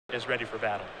is ready for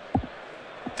battle.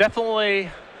 Definitely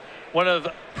one of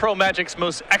Pro Magic's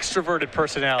most extroverted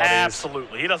personalities.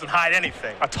 Absolutely. He doesn't hide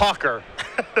anything. A talker.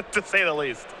 To say the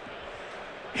least.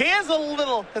 He is a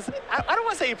little, I don't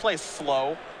want to say he plays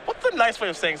slow. What's the nice way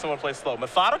of saying someone plays slow?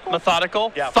 Methodical?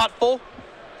 Methodical, yeah. Thoughtful,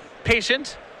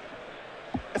 patient.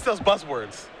 It's those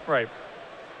buzzwords. Right.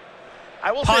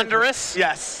 I will Ponderous. Say,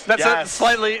 yes. That's yes.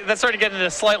 that's starting to get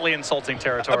into slightly insulting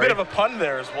territory. A bit of a pun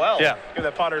there as well. Yeah. Given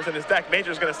that Ponderous in his deck.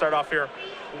 Major's going to start off here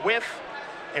with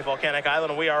a Volcanic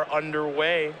Island. We are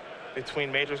underway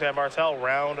between Majors and Martell,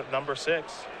 round number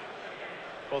 6.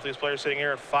 Both these players sitting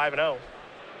here at 5-0.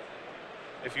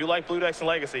 If you like Blue Decks and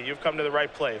Legacy, you've come to the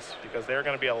right place because there are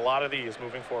going to be a lot of these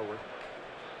moving forward.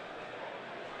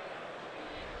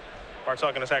 Martell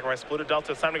going to sacrifice Blue to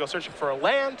Delta. It's time to go searching for a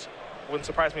land. Wouldn't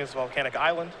surprise me as a Volcanic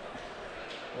Island.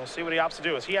 We'll see what he opts to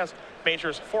do. As he has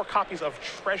Major's 4 copies of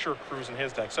Treasure Cruise in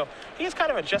his deck. So he is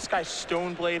kind of a Jeskai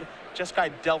Stoneblade,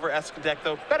 Jeskai Delver-esque deck,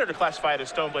 though. Better to classify it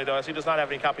as Stoneblade, though, as he does not have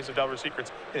any copies of Delver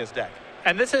Secrets in his deck.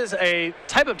 And this is a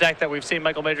type of deck that we've seen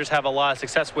Michael Majors have a lot of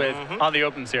success with on the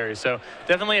Open Series. So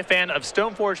definitely a fan of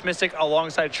Stoneforge Mystic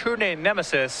alongside True Name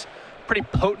Nemesis. Pretty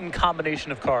potent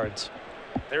combination of cards.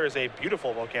 There is a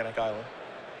beautiful Volcanic Island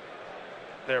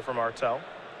there from Martell.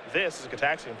 This is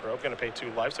Gataxian Probe, going to pay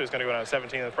 2 life, so he's going to go down to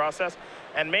 17 in the process.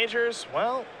 And Majors,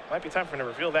 well, might be time for him to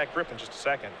reveal that grip in just a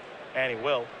second. And he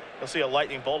will. You'll see a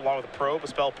Lightning Bolt along with a Probe, a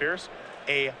Spell Pierce,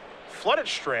 a Flooded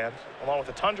Strand, along with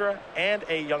a Tundra, and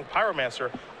a Young Pyromancer.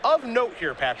 Of note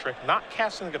here, Patrick, not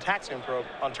casting the Gataxian Probe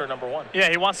on turn number 1. Yeah,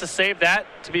 he wants to save that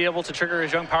to be able to trigger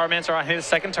his Young Pyromancer on his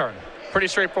second turn. Pretty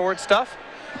straightforward stuff.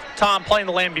 Tom playing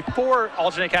the land before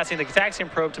alternate casting the Gataxian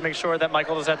Probe to make sure that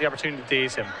Michael doesn't have the opportunity to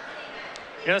daze him.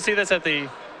 You're going to see this at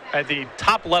the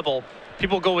top level,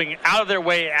 people going out of their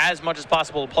way as much as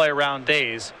possible to play around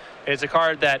Daze. It's a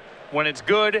card that, when it's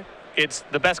good, it's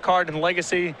the best card in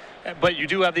Legacy, but you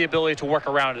do have the ability to work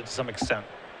around it to some extent.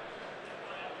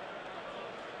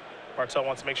 Martell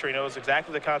wants to make sure he knows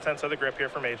exactly the contents of the grip here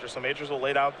for Majors. So Majors will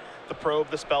lay down the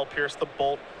Probe, the Spell Pierce, the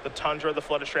Bolt, the Tundra, the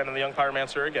Flooded Strand, and the Young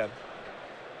Pyromancer again.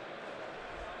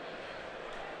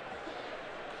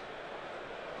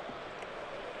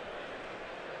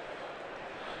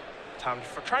 Tom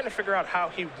trying to figure out how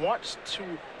he wants to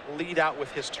lead out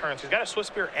with his turns. He's got a Swift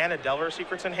Spear and a Delver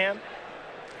Secrets in hand.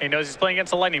 He knows he's playing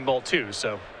against a Lightning Bolt too,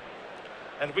 so.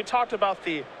 And we talked about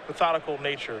the methodical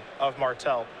nature of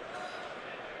Martell.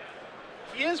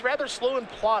 He is rather slow in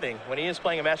plotting when he is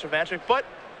playing a match of Magic, but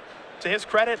to his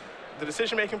credit, the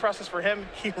decision-making process for him,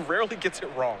 he rarely gets it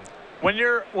wrong. When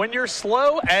you're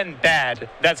slow and bad,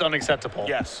 that's unacceptable.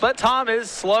 Yes. But Tom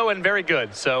is slow and very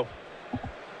good, so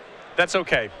that's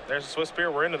okay. There's a Swift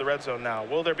Spear. We're into the red zone now.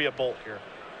 Will there be a Bolt here?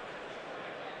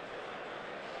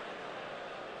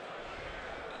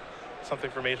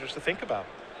 Something for Majors to think about.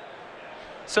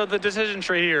 So the decision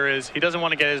tree here is he doesn't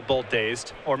want to get his Bolt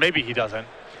dazed, or maybe he doesn't.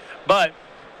 But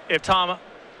if Tom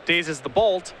dazes the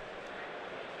Bolt,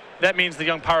 that means the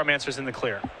Young Pyromancer's in the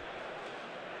clear.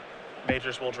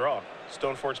 Majors will draw.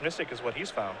 Stoneforge Mystic is what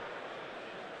he's found.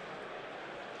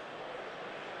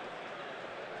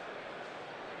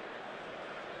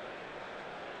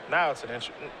 Now it's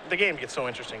the game gets so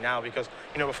interesting now because,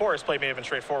 you know, before his play may have been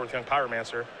straightforward with Young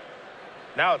Pyromancer.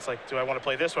 Now it's like, do I want to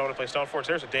play this? Do I want to play Stoneforge?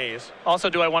 There's a Daze. Also,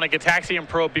 do I want to Gataxian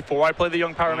Probe before I play the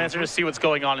Young Pyromancer to see what's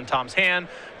going on in Tom's hand?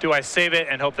 Do I save it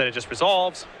and hope that it just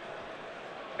resolves?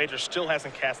 Major still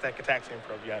hasn't cast that Gataxian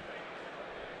Probe yet.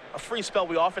 A free spell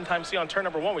we oftentimes see on turn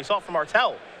number 1. We saw it from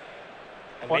Martell.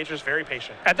 And Major's very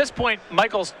patient. At this point,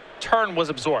 Michael's turn was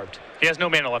absorbed. He has no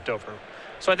mana left over.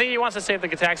 So I think he wants to save the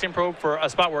Gataxian Probe for a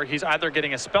spot where he's either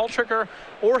getting a spell trigger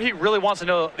or he really wants to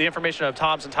know the information of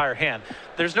Tom's entire hand.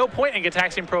 There's no point in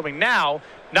Gataxian Probing now,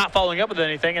 not following up with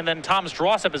anything, and then Tom's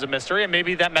draw step is a mystery, and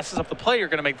maybe that messes up the play you're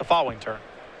going to make the following turn.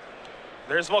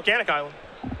 There's Volcanic Island.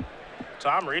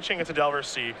 Tom reaching into Delver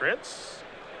Secrets.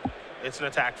 It's an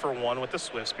attack for 1 with the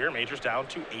Swift Spear. Major's down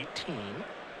to 18.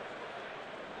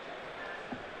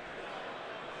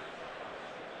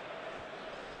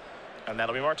 And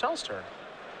that'll be Martell's turn.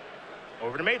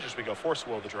 Over to Majors we go. Force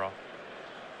Will the draw.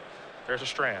 There's a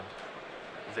Strand.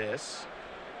 This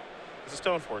is a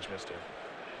Stoneforge Mystic.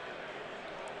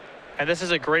 And this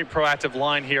is a great proactive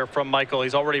line here from Michael.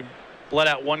 He's already bled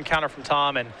out 1 counter from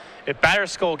Tom, and if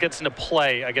Batterskull gets into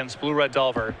play against Blue-Red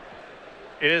Delver,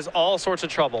 it is all sorts of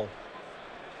trouble.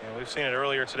 And we've seen it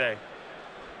earlier today.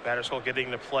 Batterskull getting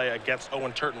to play against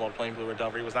Owen Turton while playing Blue-Red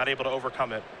Delver. He was not able to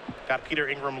overcome it. Got Peter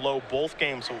Ingram low both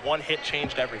games, so 1 hit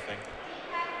changed everything.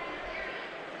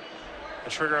 The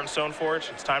trigger on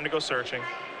Stoneforge, it's time to go searching.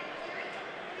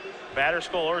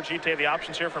 Batterskull or GT, the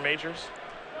options here for Majors.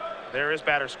 There is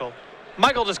Batterskull.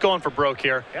 Michael just going for broke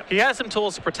here. Yep. He has some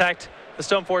tools to protect the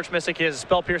Stoneforge Mystic. He has a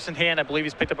Spell Pierce in hand. I believe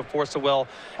he's picked up a Force of Will.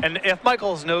 And if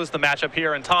Michaels knows the matchup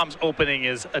here and Tom's opening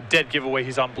is a dead giveaway,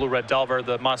 he's on Blue-Red Delver,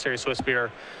 the Monastery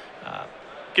Swiftspear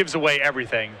gives away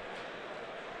everything,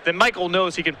 then Michael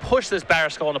knows he can push this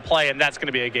Batterskull into play, and that's going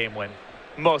to be a game win,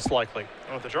 most likely.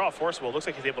 And with the draw of Force of Will, it looks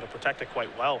like he's able to protect it quite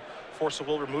well. Force of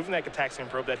Will removing that Gataxian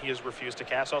Probe that he has refused to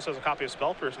cast. Also has a copy of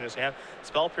Spell Pierce in his hand.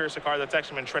 Spell Pierce, a card that's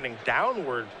actually been trending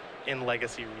downward in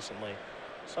Legacy recently.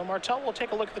 So Martell will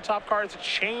take a look at the top cards.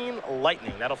 Chain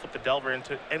Lightning. That'll flip the Delver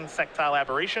into Insectile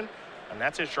Aberration, and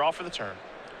that's his draw for the turn.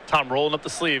 Tom rolling up the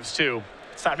sleeves, too.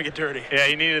 It's time to get dirty. Yeah,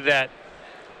 he needed that.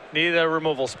 Needed a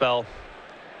removal spell.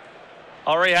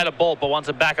 Already had a bolt, but wants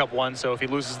a backup one, so if he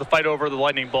loses the fight over the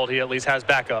lightning bolt, he at least has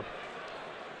backup.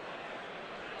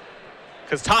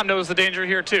 Because Tom knows the danger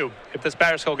here, too. If this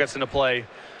Batterskull gets into play,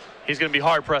 he's going to be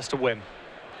hard-pressed to win.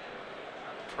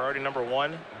 Priority number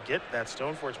one, get that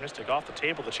Stoneforge Mystic off the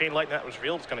table. The Chain Lightning that was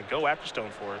revealed is going to go after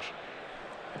Stoneforge.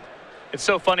 It's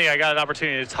so funny, I got an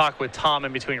opportunity to talk with Tom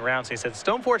in between rounds. He said,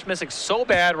 Stoneforge Mystic's so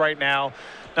bad right now,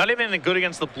 not even any good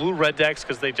against the blue-red decks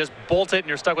because they just bolt it and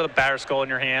you're stuck with a Batterskull in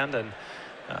your hand. And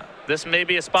this may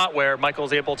be a spot where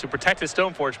Michael's able to protect his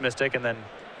Stoneforge Mystic and then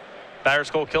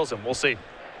Batterskull kills him. We'll see.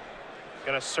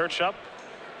 Going to search up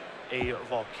a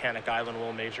Volcanic Island,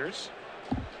 Will Majors.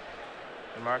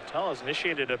 And Martell has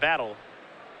initiated a battle.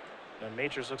 And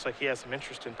Majors looks like he has some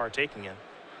interest in partaking in.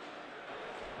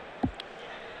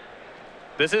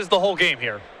 This is the whole game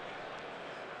here.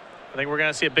 I think we're going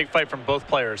to see a big fight from both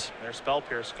players. There's Spell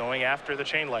Pierce going after the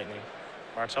Chain Lightning.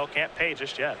 Martell can't pay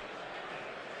just yet.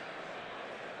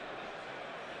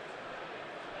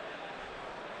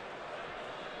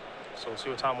 So we'll see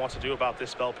what Tom wants to do about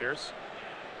this Spell Pierce.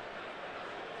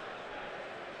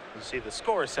 You see the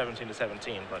score is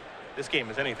 17-17, but this game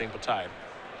is anything but tied.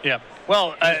 Yeah.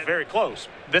 Well, it's very close.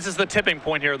 This is the tipping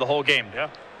point here of the whole game. Yeah.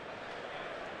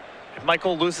 If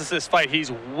Michael loses this fight, he's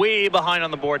way behind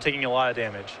on the board, taking a lot of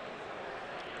damage.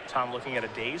 Tom looking at a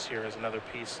Daze here as another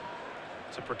piece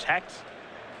to protect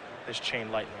this Chain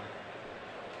Lightning.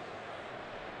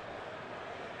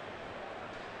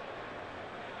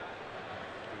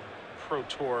 Pro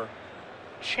Tour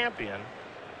champion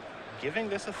giving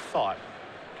this a thought.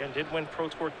 Again, did win Pro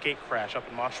Tour Gate Crash up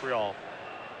in Montreal.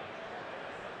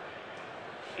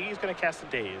 He's going to cast a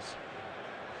Daze.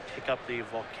 Pick up the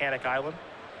Volcanic Island.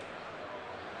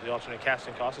 The alternate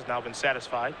casting cost has now been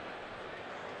satisfied.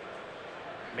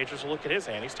 Majors will look at his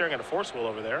hand. He's staring at a Force Will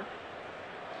over there. And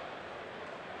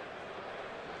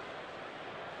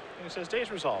he says,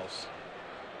 Daze resolves.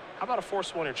 How about a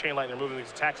Force Will on your Chain Lightning removing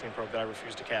the Taxing Probe that I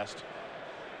refuse to cast?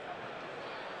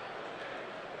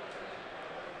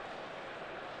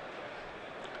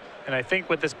 And I think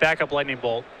with this backup Lightning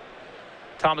Bolt,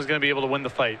 Tom is going to be able to win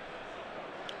the fight.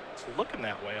 It's looking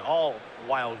that way, all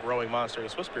while growing Monastery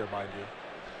Swiftspear, mind you.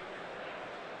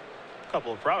 A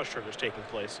couple of prowess triggers taking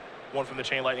place. One from the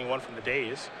Chain Lightning, one from the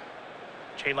Daze.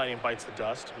 Chain Lightning bites the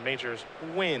dust. Majors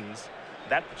wins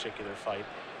that particular fight.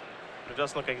 But it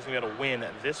doesn't look like he's going to be able to win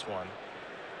this one.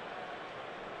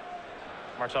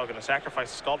 Martell going to sacrifice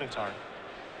the Scalding Tarn.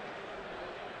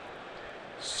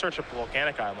 Search up the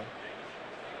Volcanic Island.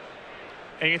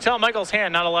 And you can tell Michael's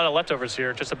hand, not a lot of leftovers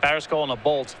here. Just a Batterskull and a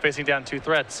Bolt facing down two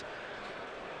threats.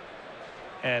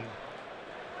 And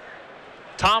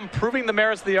Tom proving the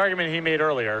merits of the argument he made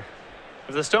earlier.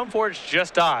 If the Stoneforge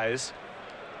just dies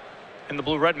in the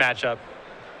blue-red matchup,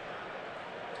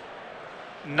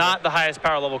 not the highest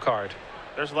power level card.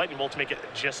 There's a Lightning Bolt to make it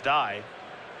just die.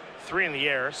 3 in the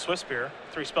air, Swiftspear.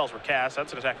 3 spells were cast.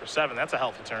 That's an attack for 7. That's a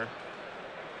healthy turn.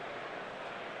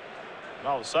 And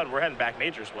all of a sudden, we're heading back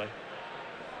Major's way.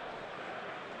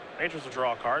 Majors will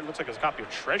draw a card. Looks like it's a copy of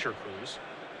Treasure Cruise.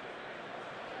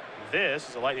 This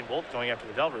is a Lightning Bolt going after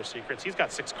the Delver's Secrets. He's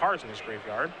got 6 cards in his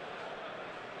graveyard.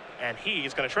 And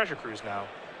he's going to Treasure Cruise now.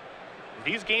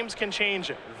 These games can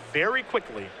change very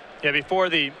quickly. Yeah, before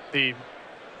the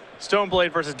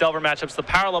Stoneblade versus Delver matchups, the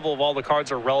power level of all the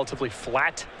cards are relatively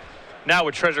flat. Now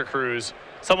with Treasure Cruise,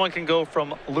 someone can go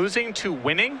from losing to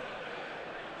winning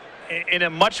in a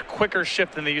much quicker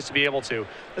shift than they used to be able to.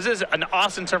 This is an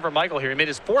awesome turn for Michael here. He made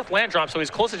his 4th land drop, so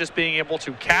he's close to just being able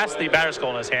to cast the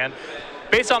Batterskull in his hand.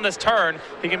 Based on this turn,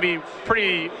 he can be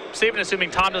pretty safe in assuming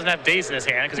Tom doesn't have Daze in his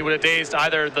hand, because he would have dazed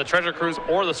either the Treasure Cruise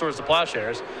or the Swords to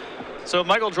Plowshares. So if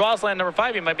Michael draws land number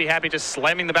 5, he might be happy just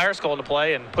slamming the Batterskull into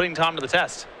play and putting Tom to the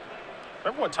test.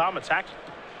 Remember when Tom attacked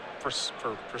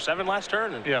for 7 last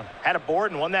turn and yeah, had a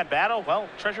board and won that battle? Well,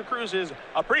 Treasure Cruise is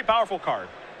a pretty powerful card.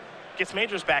 Gets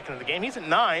Majors back into the game. He's at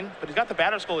 9, but he's got the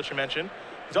Batterskull that you mentioned.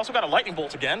 He's also got a lightning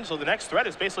bolt again, so the next threat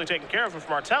is basically taken care of with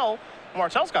Martell.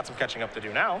 Martell's got some catching up to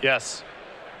do now. Yes.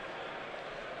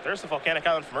 There's the volcanic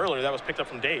island from earlier that was picked up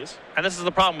from Daze. And this is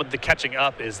the problem with the catching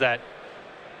up, is that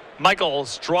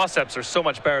Michael's draw steps are so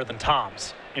much better than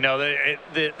Tom's. You know,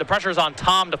 the pressure is on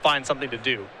Tom to find something to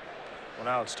do. Well,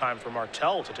 now it's time for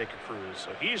Martell to take a cruise,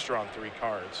 so he's drawn 3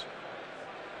 cards.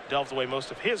 Delved away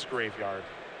most of his graveyard.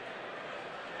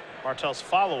 Martell's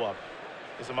follow-up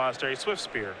is the Monastery Swift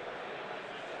Spear.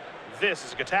 This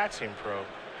is a Gataxian Probe.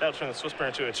 That'll turn the Swift Spear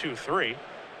into a 2/3.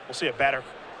 We'll see a Batter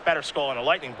Skull and a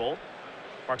Lightning Bolt.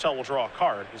 Martell will draw a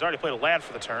card. He's already played a land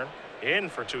for the turn. In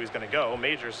for 2 he's going to go.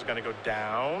 Majors is going to go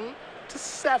down to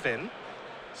 7.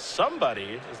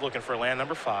 Somebody is looking for land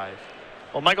number 5.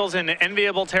 Well, Michael's in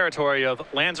enviable territory of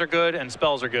lands are good and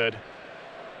spells are good.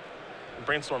 And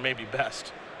Brainstorm may be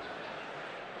best.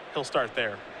 He'll start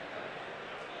there.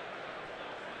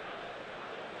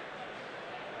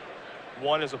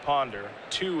 1 is a Ponder,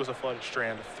 2 is a Flooded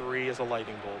Strand, 3 is a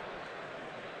Lightning Bolt.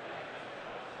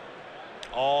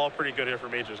 All pretty good here for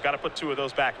Majors. Got to put 2 of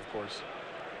those back, of course.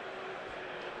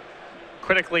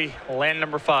 Critically, land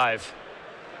number 5.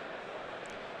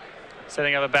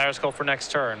 Setting up a Batter Skull for next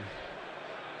turn.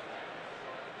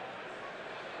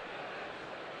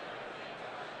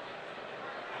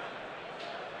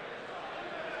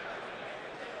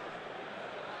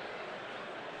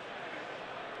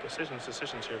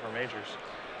 Decisions here for Majors.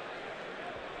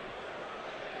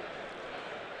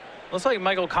 Looks like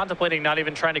Michael contemplating not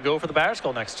even trying to go for the Batter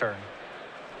Skull next turn.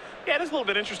 Yeah, it is a little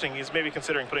bit interesting. He's maybe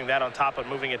considering putting that on top and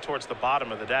moving it towards the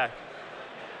bottom of the deck.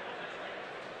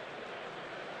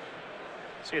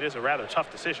 See, it is a rather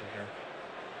tough decision here.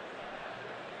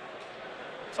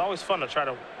 It's always fun to try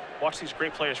to watch these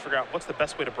great players figure out what's the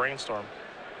best way to brainstorm.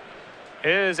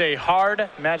 It is a hard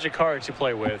Magic card to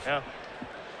play with. Yeah.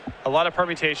 A lot of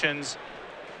permutations,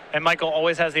 and Michael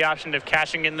always has the option of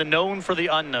cashing in the known for the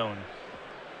unknown.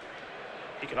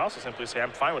 He can also simply say,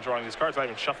 I'm fine with drawing these cards. I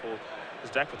even shuffle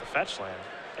his deck with the fetch land.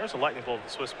 There's a Lightning Bolt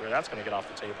with the Swift Spear. That's going to get off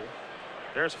the table.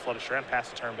 There's a Flooded Strand, pass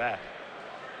the turn back.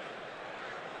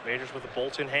 Majors with a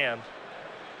Bolt in hand.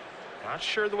 Not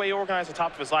sure the way he organized the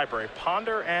top of his library.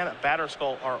 Ponder and Batter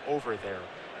Skull are over there.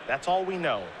 That's all we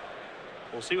know.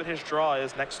 We'll see what his draw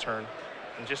is next turn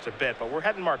in just a bit, but we're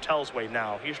heading Martell's way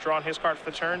now. He's drawn his card for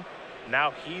the turn.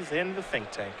 Now he's in the think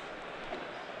tank.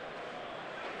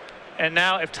 And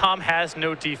now if Tom has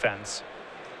no defense,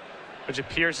 which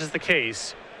appears is the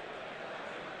case,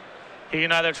 he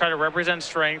can either try to represent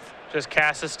strength, just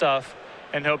cast his stuff,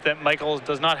 and hope that Michael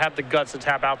does not have the guts to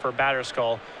tap out for a Batter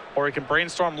Skull, or he can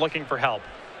brainstorm looking for help.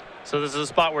 So this is a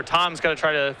spot where Tom's got to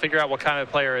try to figure out what kind of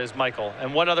player is Michael,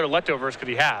 and what other leftovers could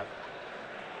he have.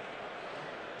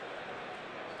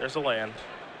 There's a land.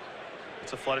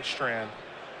 It's a Flooded Strand.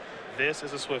 This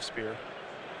is a Swift Spear.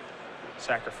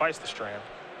 Sacrifice the Strand.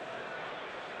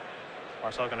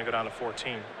 Martell going to go down to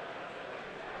 14.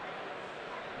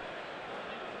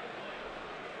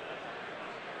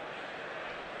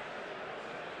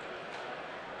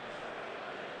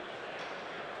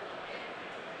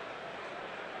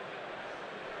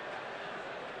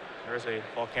 There's a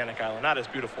volcanic island. Not as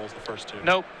beautiful as the first 2.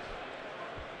 Nope.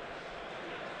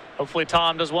 Hopefully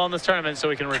Tom does well in this tournament so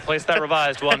we can replace that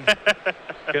revised one.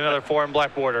 Get another 4 in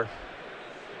black border.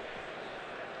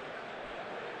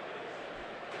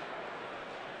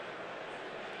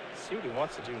 See what he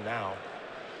wants to do now.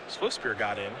 Swift Spear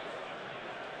got in.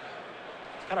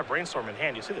 He's got a Brainstorm in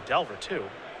hand. You see the Delver too.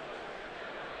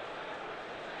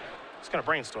 He's going to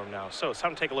brainstorm now. So it's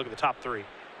time to take a look at the top 3.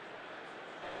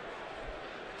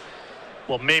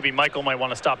 Well, maybe Michael might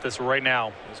want to stop this right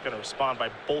now. He's going to respond by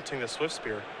bolting the Swift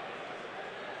Spear.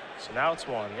 So now it's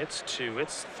 1, it's 2,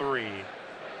 it's 3.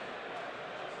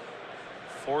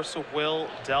 Force of Will,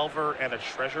 Delver, and a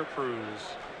Treasure Cruise.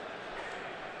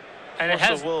 And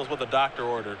Force of Will is what the doctor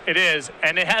ordered. It is,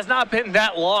 and it has not been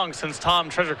that long since Tom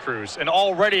Treasure Cruise, and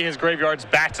already his graveyard's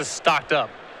back to stocked up.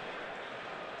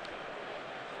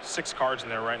 6 cards in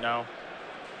there right now.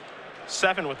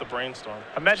 7 with the Brainstorm.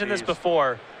 I mentioned this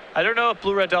before. I don't know if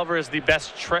Blue Red Delver is the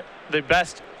best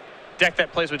deck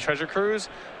that plays with Treasure Cruise,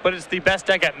 but it's the best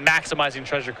deck at maximizing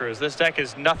Treasure Cruise. This deck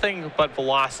is nothing but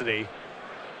velocity.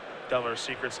 Delver's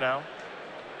Secrets now.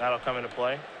 That'll come into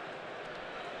play.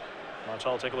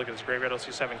 Martell will take a look at his graveyard. He'll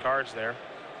see 7 cards there.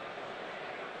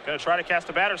 Going to try to cast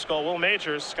a Batter Skull. Will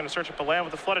Majors is going to search up a land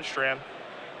with a Flooded Strand.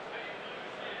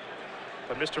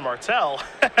 But Mr. Martell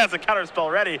has a counter spell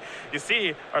ready. You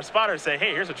see our spotters say,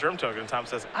 hey, here's a Germ Token. And Tom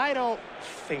says, I don't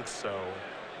think so.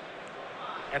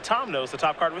 And Tom knows the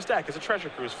top card of his deck is a Treasure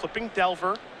Cruise. Flipping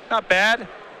Delver. Not bad.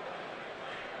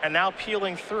 And now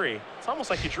peeling 3. It's almost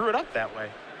like he drew it up that way.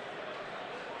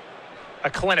 a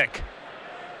clinic.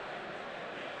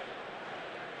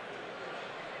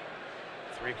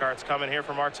 3 cards coming here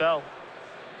from Martell.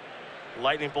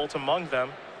 Lightning bolt among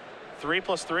them. 3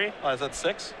 plus 3. Oh, is that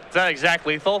 6? Is that exact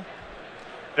lethal?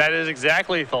 That is exact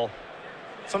lethal.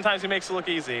 Sometimes he makes it look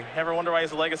easy. Ever wonder why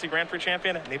he's a Legacy Grand Prix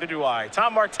champion? Neither do I.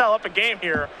 Tom Martell up a game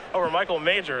here over Michael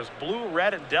Majors. Blue,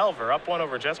 red, and Delver up 1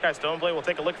 over Jeskai Stoneblade. We'll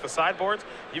take a look at the sideboards.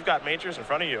 You've got Majors in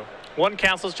front of you. 1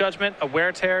 Council's Judgment, a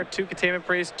Wear Tear, 2 Containment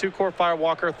Priest, 2 Core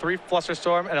Firewalker, 3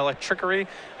 Flusterstorm, an Electrickery,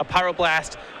 a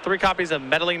Pyroblast, 3 copies of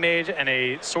Meddling Mage, and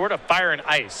a Sword of Fire and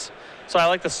Ice. So I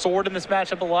like the sword in this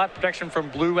matchup a lot. Protection from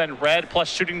blue and red, plus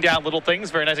shooting down little things.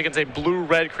 Very nice against a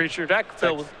blue-red creature deck.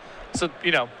 So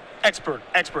you know. Expert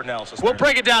analysis. We'll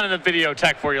break it down in the video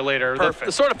tech for you later. Perfect.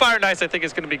 The Sword of Fire and Ice I think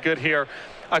is going to be good here.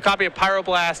 A copy of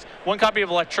Pyroblast, 1 copy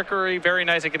of Electrickery, very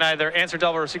nice. It can either answer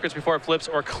Delver Secrets before it flips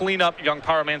or clean up Young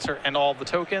Pyromancer and all of the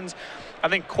tokens. I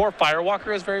think Core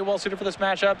Firewalker is very well suited for this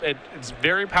matchup. It's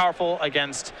very powerful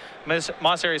against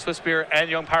Monastery Swiftspear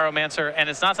and Young Pyromancer, and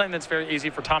it's not something that's very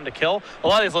easy for Tom to kill. A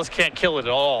lot of these lists can't kill it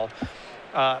at all.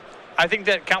 I think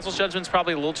that Council's Judgment's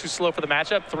probably a little too slow for the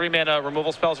matchup. 3 mana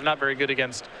removal spells are not very good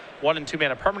against 1 and 2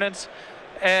 mana permanents.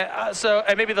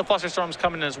 And maybe the Flusterstorm's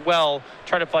coming as well,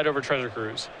 try to fight over Treasure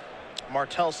Cruise.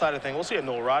 Martell's side of thing, we'll see a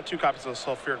Null Rod, 2 copies of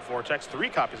Sulfuric Vortex, 3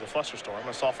 copies of Flusterstorm,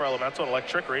 a Sulfur Elemental, an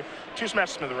Electrickery, 2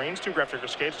 Smash Smithereens, 2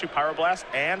 Grafdigger's Cage, 2 Pyroblast,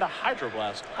 and a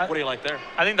Hydroblast. What do you like there?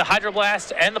 I think the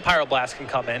Hydroblast and the Pyroblast can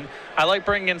come in. I like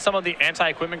bringing in some of the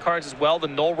anti-equipment cards as well, the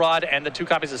Null Rod and the 2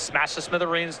 copies of Smash the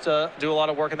Smithereens to do a lot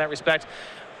of work in that respect.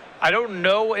 I don't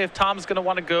know if Tom's going to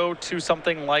want to go to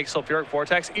something like Sulfuric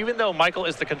Vortex. Even though Michael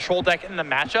is the control deck in the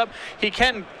matchup, he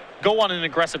can go on an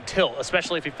aggressive tilt,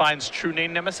 especially if he finds True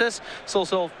Name Nemesis. So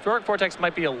Sulfuric Vortex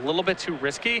might be a little bit too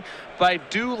risky, but I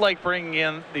do like bringing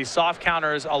in the soft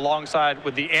counters alongside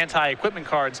with the anti-equipment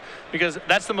cards, because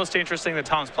that's the most dangerous thing that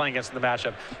Tom's playing against in the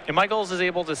matchup. If Michaels is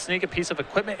able to sneak a piece of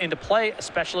equipment into play,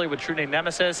 especially with True Name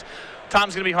Nemesis,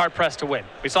 Tom's going to be hard-pressed to win.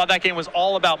 We saw that game was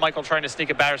all about Michael trying to sneak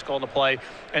a Batterskull into play,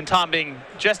 and Tom being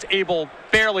just able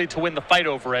barely to win the fight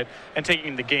over it and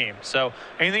taking the game. So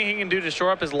anything he can do to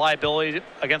shore up his liability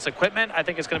against equipment, I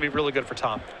think is going to be really good for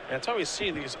Tom. And that's how we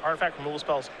see these artifact removal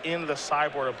spells in the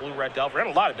sideboard of Blue-Red Delver, and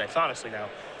a lot of decks, honestly, now.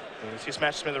 You see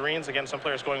Smash Smithereens, again, some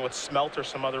players going with Smelt or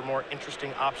some other more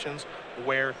interesting options,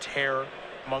 Wear, Tear,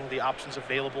 among the options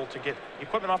available to get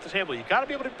equipment off the table. You got to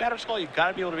be able to Batterskull, you got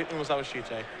to be able to beat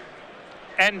Umazawashite.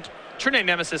 And True Name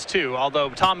Nemesis too, although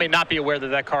Tom may not be aware that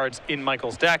that card's in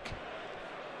Michael's deck.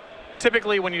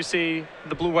 Typically when you see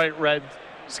the blue-white-red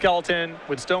skeleton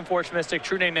with Stoneforge Mystic,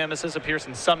 True Name Nemesis appears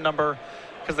in some number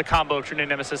because the combo of True Name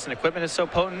Nemesis and equipment is so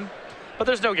potent, but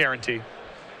there's no guarantee.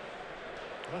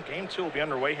 Well, game 2 will be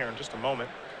underway here in just a moment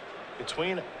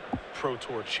between Pro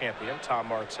Tour champion Tom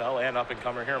Martell and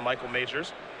up-and-comer here Michael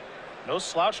Majors. No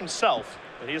slouch himself,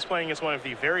 but he is playing against one of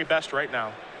the very best right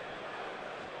now.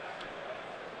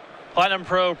 Platinum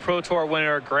Pro, Pro Tour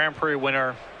winner, Grand Prix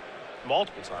winner.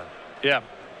 Multiple times. Yeah.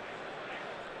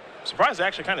 Surprised to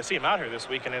actually kind of see him out here this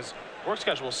week, and his work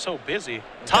schedule is so busy.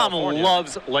 Tom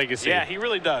loves Legacy. Yeah, he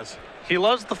really does. He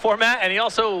loves the format, and he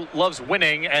also loves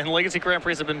winning, and Legacy Grand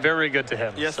Prix have been very good to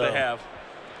him. Yes, they have.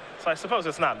 So I suppose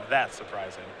it's not that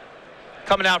surprising.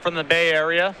 Coming out from the Bay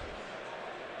Area.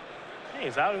 Hey,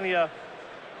 he's out in the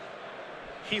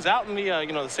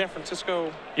the San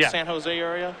Francisco, San Jose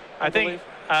area. I think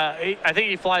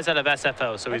he flies out of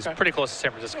SFO, so he's pretty close to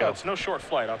San Francisco. It's no short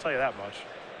flight, I'll tell you that much.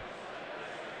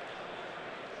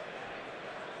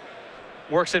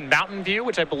 Works in Mountain View,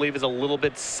 which I believe is a little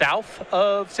bit south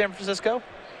of San Francisco.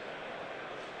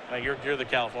 Now you're the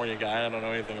California guy. I don't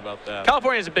know anything about that.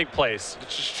 California is a big place.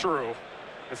 It's just true.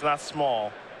 It's not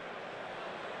small.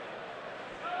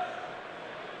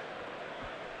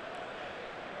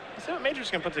 Let's see what Major's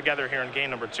going to put together here in game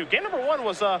number 2. Game number 1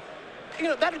 was, that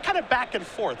kind of back and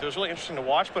forth. It was really interesting to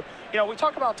watch. But, we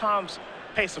talk about Tom's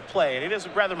pace of play, and it is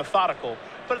rather methodical.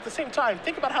 But at the same time,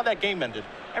 think about how that game ended.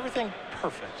 Everything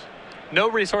perfect. No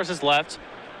resources left.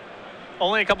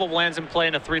 Only a couple of lands in play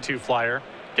and a 3/2 flyer,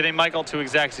 getting Michael to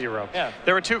exact 0. Yeah.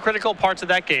 There were 2 critical parts of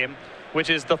that game, which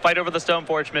is the fight over the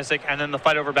Stoneforge Mystic and then the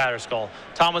fight over Batterskull.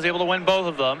 Tom was able to win both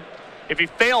of them. If he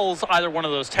fails either one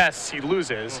of those tests, he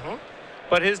loses. Mm-hmm.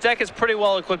 But his deck is pretty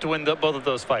well equipped to win both of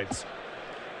those fights.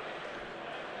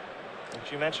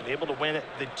 As you mentioned, able to win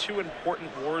the 2 important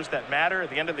wars that matter at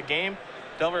the end of the game.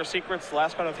 Delver Secrets, the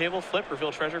last card on the table, flip,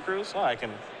 reveal Treasure Cruise. Oh, I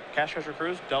can cast Treasure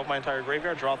Cruise, delve my entire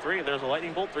graveyard, draw 3. There's a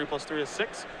Lightning Bolt, 3 + 3 is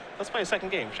 6. Let's play a second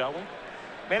game, shall we?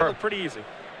 Made it look pretty easy.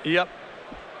 Yep.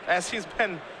 As he's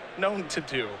been known to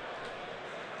do.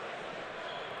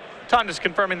 Tom just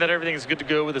confirming that everything is good to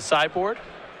go with the sideboard.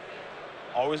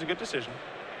 Always a good decision.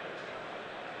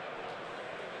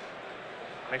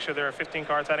 Make sure there are 15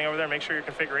 cards hiding over there. Make sure your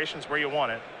configuration's where you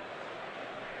want it.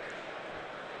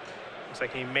 Looks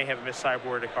like he may have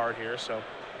mis-sideboarded a card here, so.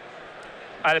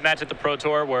 I'd imagine the Pro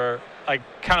Tour where I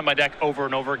counted my deck over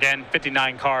and over again,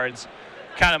 59 cards.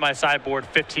 Counted my sideboard,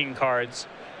 15 cards.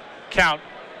 Count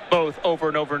both over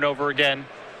and over and over again.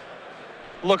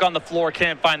 Look on the floor,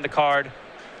 can't find the card.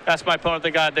 Ask my opponent,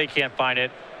 they can't find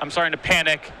it. I'm starting to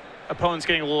panic. Opponent's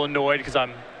getting a little annoyed because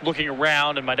I'm looking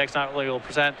around and my deck's not really able to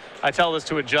present. I tell this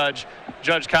to a judge.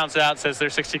 Judge counts it out, says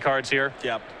there's 60 cards here.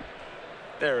 Yep.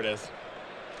 There it is.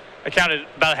 I counted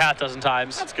about a half dozen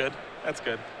times. That's good. That's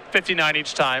good. 59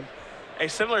 each time. A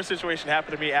similar situation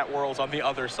happened to me at Worlds on the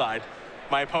other side.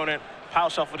 My opponent pile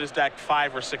shuffled his deck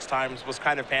 5 or 6 times, was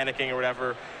kind of panicking or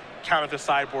whatever, counted the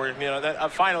sideboard. You know,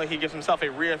 finally he gives himself a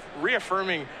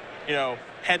reaffirming, you know,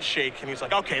 head shake, and he's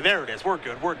like, okay, there it is. We're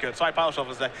good. We're good. So I pile shuffle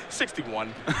his deck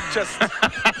 61. Just,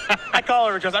 I call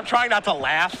over because I'm trying not to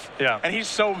laugh. Yeah. And he's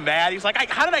so mad. He's like,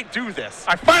 how did I do this?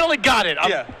 I finally got it.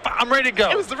 I'm ready to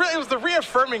go. It was the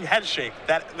reaffirming head shake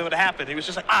that would happen. He was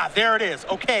just like, there it is.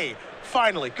 Okay.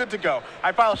 Finally, good to go.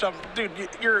 I pile shuffle, dude.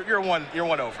 You're one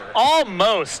over.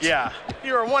 Almost. Yeah,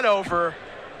 you're 1 over.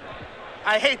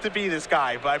 I hate to be this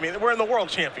guy, but I mean, we're in the World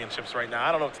Championships right now.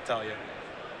 I don't know what to tell you.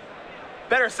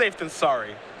 Better safe than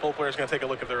sorry. Full player's gonna take a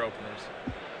look at their openers.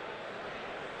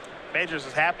 Majors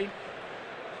is happy.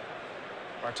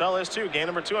 Martell is too. Game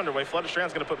number 2 underway. Flooded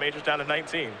Strand's gonna put Majors down to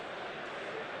 19.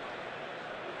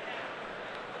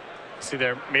 See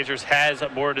there, Majors has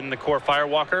aboard in the core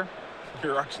Firewalker.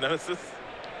 Your arch nemesis.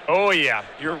 Oh yeah.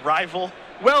 Your rival.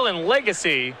 Well, in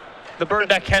Legacy, the burn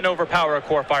deck can overpower a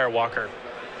core Firewalker.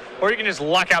 Or you can just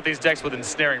lock out these decks with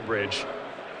Ensnaring Bridge.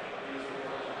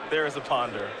 There is a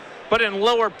ponder. But in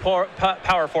lower power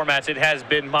formats, it has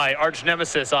been my arch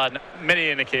nemesis on many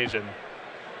an occasion.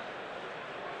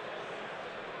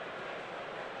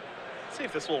 Let's see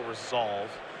if this will resolve.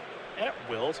 It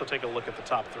will, so take a look at the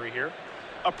top 3 here.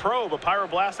 A probe, a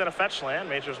Pyroblast, and a fetch land.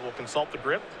 Majors will consult the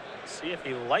grip, see if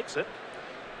he likes it.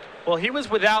 Well, he was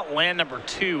without land number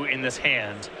 2 in this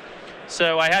hand.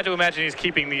 So I had to imagine he's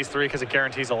keeping these 3 because it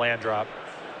guarantees a land drop.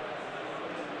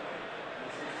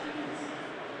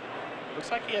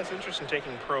 Looks like he has interest in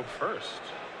taking probe first.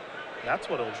 That's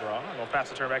what he'll draw. And we'll pass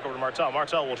the turn back over to Martell.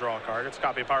 Martell will draw a card. It's a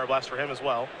copy of Pyroblast for him as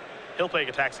well. He'll play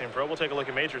a Gataxian Probe. We'll take a look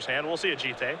at Major's hand. We'll see a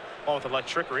Jite, along with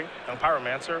Electrickery, and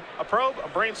Pyromancer, a Probe, a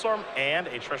Brainstorm, and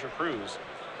a Treasure Cruise.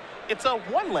 It's a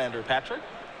 1-lander, Patrick.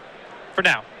 For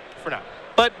now. For now.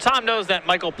 But Tom knows that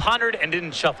Michael pondered and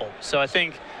didn't shuffle. So I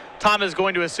think Tom is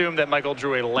going to assume that Michael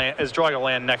is drawing a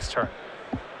land next turn.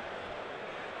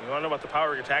 You want to know about the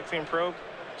power of Gataxian Probe?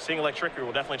 Seeing Electrickery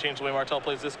will definitely change the way Martell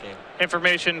plays this game.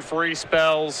 Information, free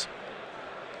spells,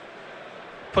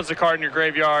 puts a card in your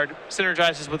graveyard,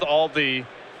 synergizes with all the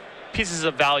pieces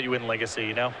of value in Legacy,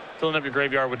 you know? Filling up your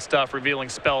graveyard with stuff, revealing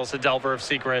spells to Delver of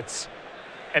Secrets,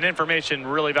 and information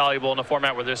really valuable in a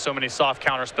format where there's so many soft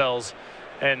counter spells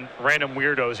and random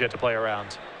weirdos you have to play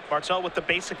around. Martell with the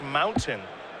basic Mountain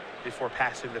before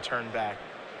passing the turn back.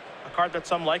 A card that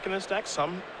some like in this deck,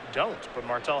 some don't, but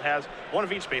Martell has one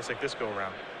of each basic this go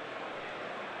around.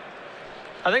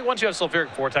 I think once you have Sulfuric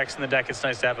Vortex in the deck, it's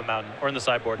nice to have a Mountain, or in the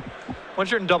sideboard.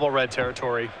 Once you're in double red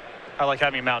territory, I like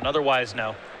having a Mountain. Otherwise,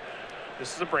 no.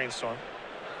 This is a Brainstorm.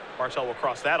 Martell will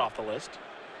cross that off the list.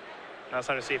 Now it's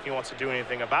time to see if he wants to do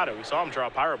anything about it. We saw him draw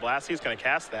a Pyroblast. He's going to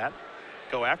cast that,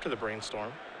 go after the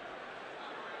Brainstorm.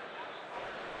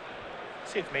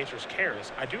 See if Majors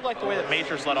cares. I do like the way that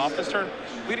Majors led off this turn,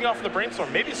 leading off with the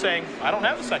Brainstorm, maybe saying, I don't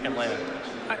have a second land.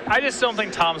 I just don't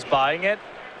think Tom's buying it.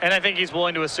 And I think he's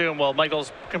willing to assume, well,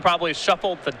 Michaels can probably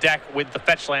shuffle the deck with the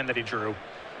fetch land that he drew,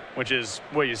 which is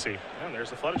what you see. And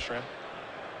there's the Flooded Strand.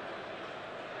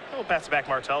 We'll pass it back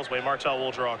Martell's way. Martell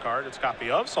will draw a card. It's a copy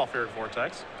of Sulfuric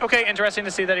Vortex. Okay, interesting to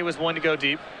see that he was willing to go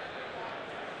deep.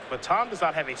 But Tom does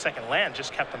not have a second land,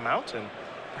 just kept the Mountain.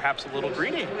 Perhaps a little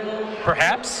greedy.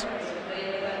 Perhaps?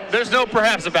 There's no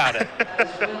perhaps about it.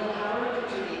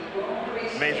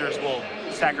 Majors will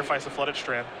sacrifice the Flooded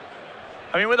Strand.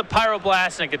 I mean, with a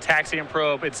Pyroblast and a Gataxian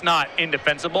Probe, it's not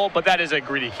indefensible, but that is a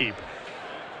greedy keep.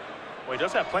 Well, he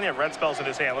does have plenty of red spells in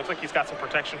his hand. Looks like he's got some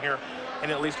protection here, and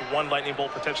at least 1 Lightning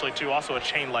Bolt, potentially 2, also a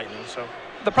Chain Lightning. So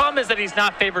the problem is that he's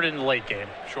not favored in the late game.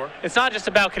 Sure. It's not just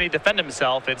about can he defend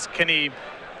himself, it's can he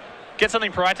get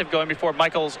something proactive going before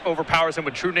Michaels overpowers him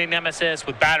with True Name Nemesis,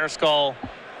 with Batterskull.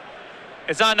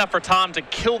 It's not enough for Tom to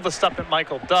kill the stuff that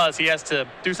Michael does. He has to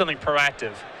do something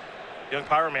proactive. Young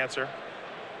Pyromancer.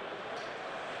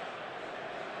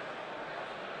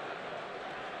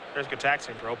 There's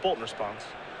Gataxian Probe, Bolt in response.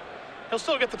 He'll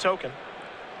still get the token.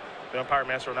 The Young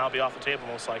Pyromancer will now be off the table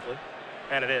most likely.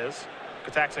 And it is.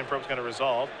 Gataxian Probe's going to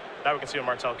resolve. Now we can see what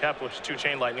Martell kept, which is 2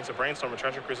 Chain Lightnings, a Brainstorm, a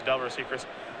Treasure Cruise, a Delver, a Secret,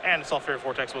 and a Sulfuric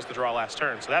Vortex was the draw last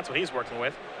turn. So that's what he's working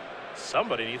with.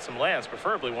 Somebody needs some lands,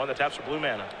 preferably one that taps for blue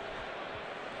mana.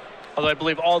 Although I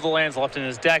believe all the lands left in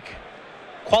his deck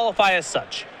qualify as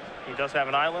such. He does have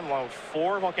an island along with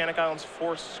 4 Volcanic Islands,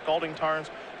 4 Scalding Tarns,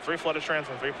 3 Flooded Strands,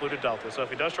 and 3 Polluted Deltas. So if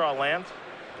he does draw a land,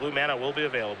 blue mana will be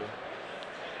available.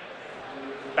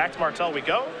 Back to Martell we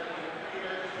go.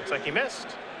 Looks like he missed.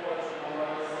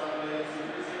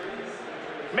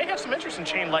 May have some interest in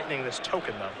Chain Lightning this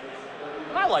token, though.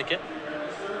 And I like it.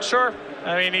 Sure.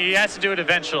 I mean, he has to do it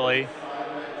eventually.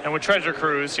 And with Treasure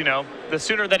Cruise, you know, the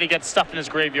sooner that he gets stuff in his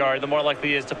graveyard, the more likely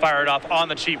he is to fire it off on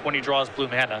the cheap when he draws blue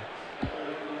mana.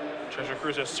 Treasure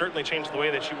Cruise has certainly changed the way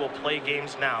that you will play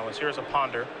games now, as here's a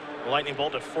Ponder, a Lightning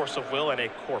Bolt, a Force of Will, and a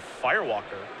Core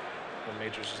Firewalker. What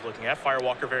Majors is looking at.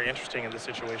 Firewalker very interesting in this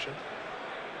situation.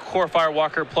 Core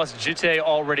Firewalker plus Jite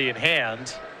already in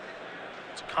hand.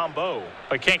 It's a combo.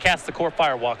 But can't cast the Core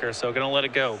Firewalker, so gonna let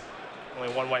it go.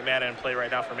 Only 1 white mana in play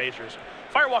right now for Majors.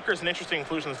 Firewalker is an interesting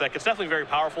inclusion in this deck. It's definitely very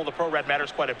powerful. The pro red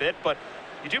matters quite a bit, but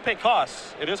you do pay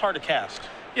costs. It is hard to cast.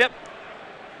 Yep.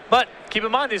 But keep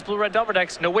in mind, these blue-red Delver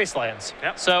decks, no wastelands.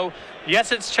 Yep. So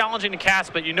yes, it's challenging to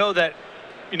cast, but you know that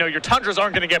your Tundras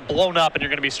aren't going to get blown up and you're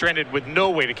going to be stranded with no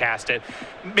way to cast it.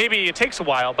 Maybe it takes a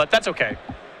while, but that's okay.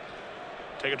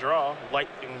 Take a draw.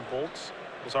 Lightning Bolt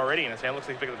was already in his hand. Looks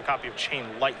like he picked up a copy of Chain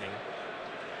Lightning.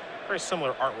 Very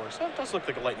similar artwork. So it does look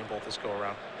like a Lightning Bolt this go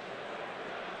around.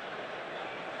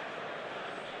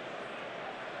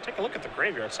 Take a look at the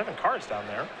graveyard. 7 cards down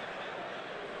there.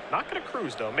 Not going to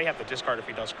cruise, though. May have to discard if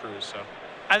he does cruise, so.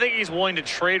 I think he's willing to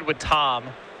trade with Tom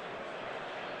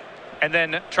and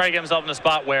then try to get himself in a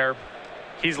spot where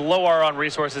he's low R on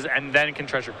resources and then can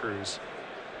Treasure Cruise.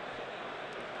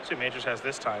 See what Majors has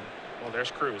this time. Well, there's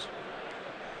cruise.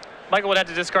 Michael would have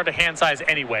to discard a hand size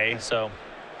anyway, so.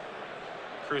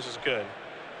 Cruise is good.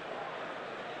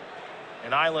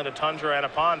 An island, a Tundra, and a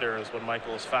Ponder is what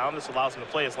Michael has found. This allows him to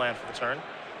play his land for the turn.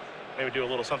 Maybe do a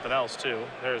little something else, too.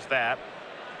 There's that.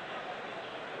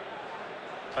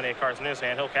 Plenty of cards in his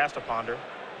hand. He'll cast a Ponder.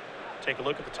 Take a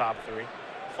look at the top 3.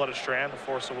 Flooded Strand, a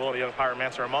Force of Will, and a Young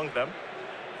Pyromancer among them.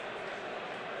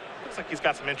 Looks like he's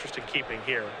got some interest in keeping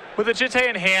here. With a Jite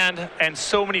in hand and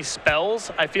so many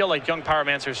spells, I feel like Young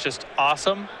Pyromancer is just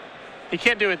awesome. He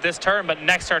can't do it this turn, but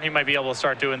next turn he might be able to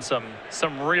start doing some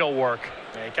real work.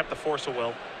 Yeah, he kept the Force of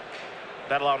Will.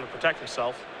 That allowed him to protect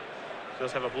himself. He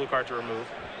does have a blue card to remove.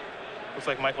 Looks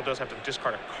like Michael does have to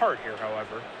discard a card here,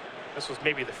 however. This was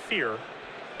maybe the fear.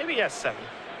 Maybe he has 7.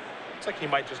 Looks like he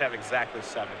might just have exactly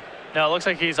 7. No, it looks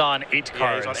like he's on 8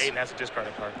 cards. Yeah, he's on 8 and has to discard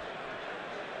a card.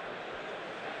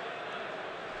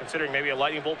 Considering maybe a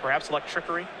Lightning Bolt, perhaps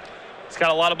Electrickery. He's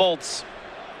got a lot of bolts.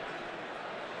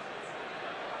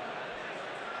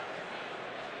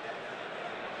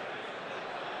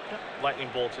 Lightning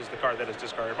Bolt is the card that is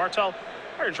discarded. Martell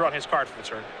already drawn his card for the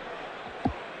turn.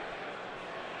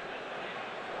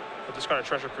 He'll discard a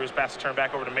Treasure Cruise, pass the turn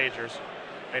back over to Majors.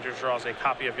 Majors draws a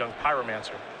copy of Young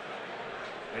Pyromancer.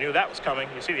 I knew that was coming.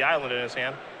 You see the island in his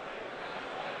hand.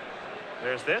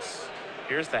 There's this.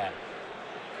 Here's that.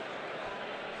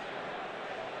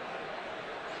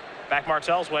 Back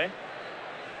Martell's way.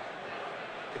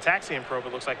 Gataxian Probe,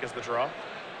 it looks like, is the draw.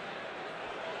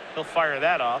 He'll fire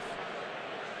that off.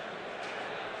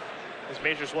 Is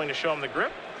Majors willing to show him the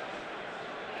grip?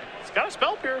 He's got a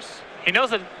Spell Pierce. He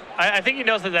knows that. I think he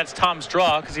knows that that's Tom's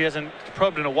draw because he hasn't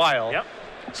probed in a while. Yep.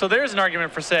 So there's an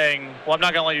argument for saying, well, I'm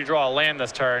not going to let you draw a land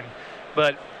this turn.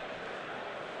 But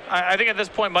I think at this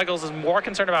point, Michaels is more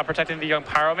concerned about protecting the Young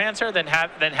Pyromancer than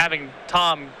having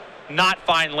Tom not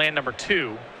find land number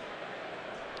 2.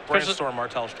 Brainstorm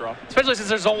Martell's draw. Especially since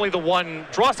there's only the 1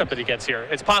 draw step that he gets here.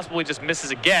 It's possible he just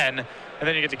misses again, and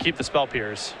then you get to keep the Spell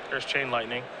Pierce. There's Chain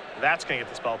Lightning. That's going to get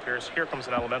the Spell Pierce. Here comes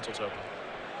an Elemental token.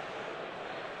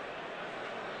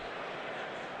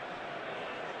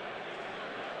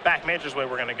 Back Major's way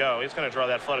we're going to go. He's going to draw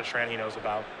that Flooded Strand he knows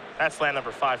about. That's land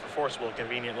number 5 for Force Will,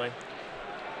 conveniently.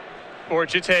 Or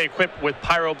Jite equipped with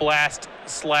Pyroblast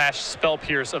 / Spell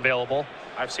Pierce available.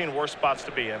 I've seen worse spots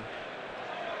to be in.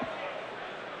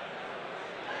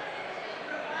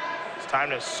 It's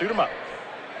time to suit him up.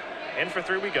 In for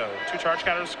 3 we go. 2 charge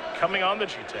counters coming on the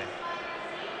Jite.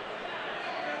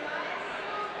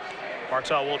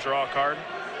 Martell will draw a card.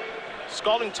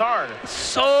 Scalding Tarn.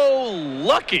 So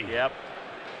lucky. Yep.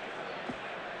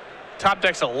 Top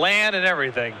deck's a land and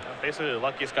everything. Basically the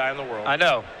luckiest guy in the world. I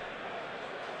know.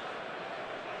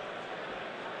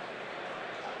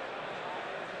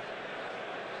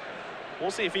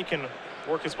 We'll see if he can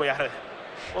work his way out of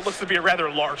what looks to be a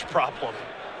rather large problem.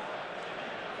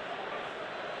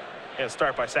 Gonna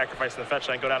start by sacrificing the fetch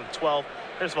line, go down to 12.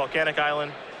 There's Volcanic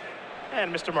Island.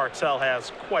 And Mr. Martell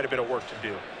has quite a bit of work to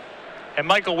do. And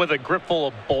Michael with a grip full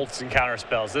of bolts and counter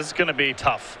spells. This is going to be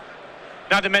tough.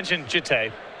 Not to mention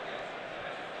Jitte.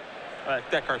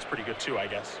 That card's pretty good too, I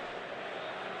guess.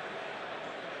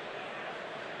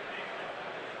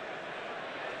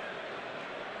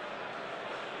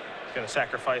 Going to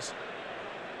sacrifice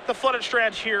the Flooded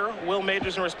Strand here. Will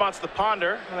Majors in response to the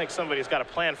Ponder. I think somebody's got a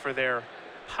plan for their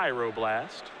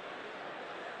Pyroblast.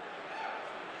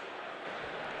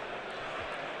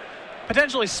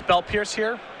 Potentially Spell Pierce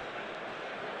here.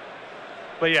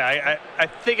 But yeah, I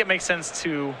think it makes sense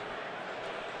to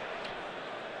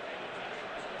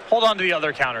hold on to the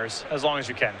other counters as long as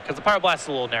you can, because the Pyroblast is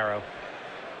a little narrow.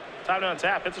 Time to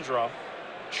untap. It's a draw.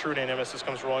 True Name Nemesis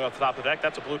comes rolling off the top of the deck.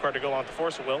 That's a blue card to go along with the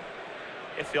Force of Will.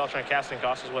 If the alternate casting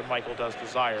cost is what Michael does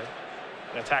desire.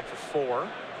 An attack for 4.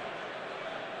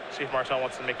 See if Martell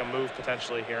wants to make a move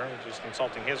potentially here. He's just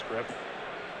consulting his grip.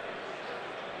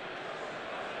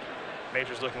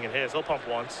 Major's looking at his. He'll pump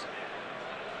once.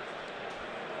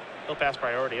 He'll pass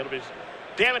priority. It'll be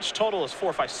damage total is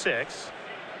 4, 5, 6.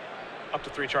 Up to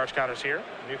 3 charge counters here.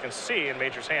 And you can see in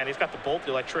Major's hand, he's got the Bolt,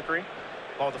 the Electrickery,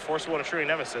 along with the Force of Will and a True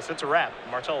Nemesis. It's a wrap.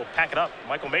 Martell will pack it up.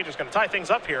 Michael Major's going to tie things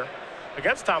up here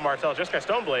against Tom Martell. Just got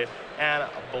Stoneblade and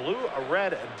a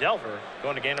red Delver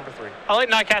going to game number 3. I like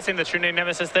not casting the True Name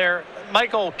Nemesis there.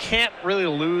 Michael can't really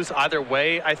lose either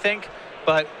way, I think,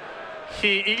 but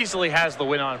he easily has the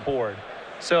win on board.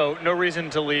 So no reason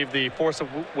to leave the Force of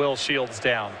Will shields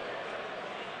down.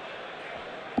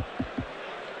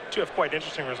 Do have quite an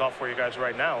interesting result for you guys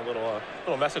right now. A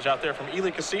little message out there from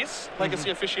Eli Cassis, Legacy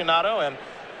aficionado, and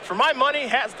for my money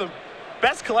has the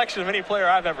best collection of any player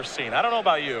I've ever seen. I don't know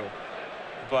about you,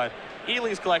 but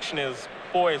Eli's collection is,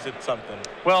 boy, is it something.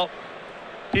 Well,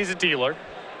 he's a dealer,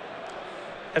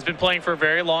 has been playing for a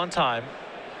very long time,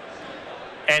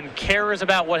 and cares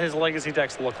about what his legacy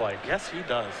decks look like. Yes, he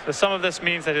does. The sum of this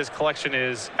means that his collection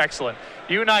is excellent.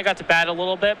 You and I got to bat a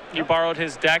little bit. You borrowed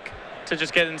his deck to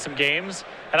just get in some games,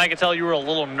 and I could tell you were a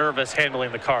little nervous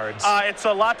handling the cards. It's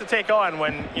a lot to take on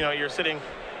when you're sitting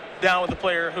down with a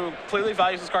player who clearly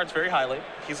values his cards very highly.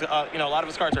 He's a lot of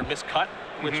his cards are miscut,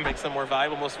 which makes them more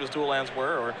valuable. Most of his dual lands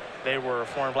were, or they were a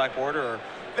foreign black border, or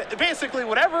basically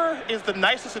whatever is the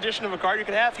nicest edition of a card you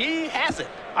could have, he has it.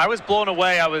 I was blown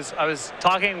away. I was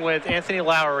talking with Anthony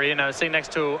Lowry, and I was sitting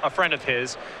next to a friend of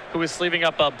his who was sleeving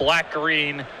up a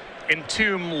black-green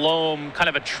Entomb Loam kind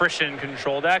of attrition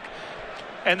control deck.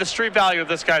 And the street value of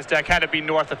this guy's deck had to be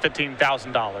north of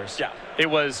 $15,000. Yeah. It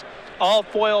was all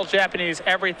foil, Japanese,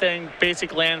 everything.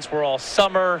 Basic lands were all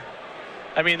summer.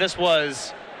 I mean, this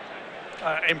was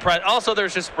impressive. Also,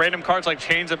 there's just random cards like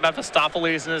Chains of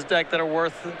Mephistopheles in his deck that are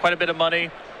worth quite a bit of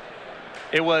money.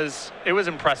 It was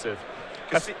impressive.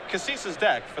 Cassis's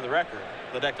deck, for the record,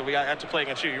 the deck that we got to play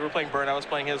against you. You were playing Burn, I was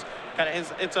playing his.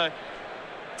 It's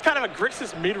kind of a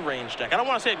Grixis mid-range deck. I don't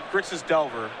want to say Grixis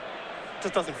Delver.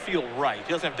 Just doesn't feel right.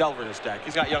 He doesn't have Delver in his deck.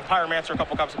 He's got Young Pyromancer, a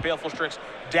couple copies of Baleful Strix.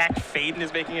 Dak Faden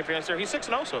is making an appearance there. He's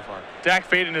 6-0 so far. Dak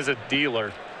Faden is a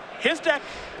dealer. His deck,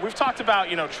 we've talked about,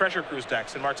 Treasure Cruise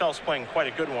decks, and Martell's playing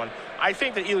quite a good one. I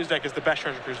think that Eli's deck is the best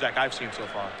Treasure Cruise deck I've seen so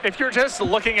far. If you're just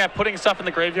looking at putting stuff in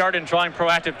the graveyard and drawing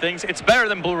proactive things, it's better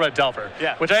than Blue-Red Delver,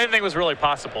 which I didn't think was really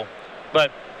possible.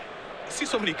 But I see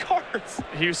so many cards.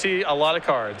 You see a lot of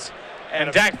cards.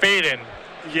 And Dak Faden,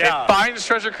 it finds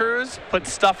Treasure Cruise,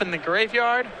 puts stuff in the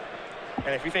graveyard.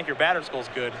 And if you think your batter skull's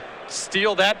good,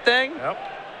 steal that thing. Yep.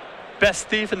 Best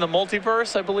thief in the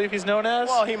multiverse, I believe he's known as.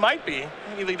 Well, he might be.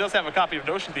 He does have a copy of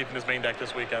Notion Thief in his main deck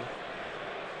this weekend.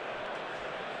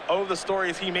 Oh, the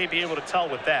stories he may be able to tell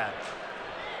with that.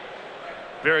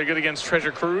 Very good against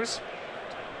Treasure Cruise.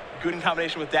 Good in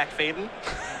combination with Dak Faden.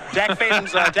 Dak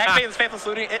Faden's Faithless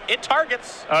Looting, it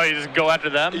targets. Oh, you just go after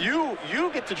them? You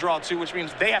get to draw 2, which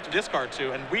means they have to discard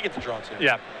 2, and we get to draw 2.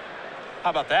 Yeah.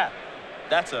 How about that?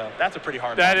 That's a pretty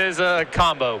hard one. That is a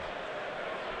combo.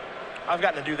 I've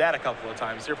gotten to do that a couple of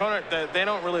times. Your opponent, they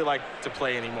don't really like to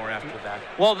play anymore after that.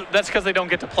 Well, that's because they don't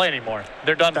get to play anymore.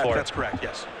 They're done for. That's correct,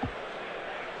 yes.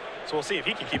 So we'll see if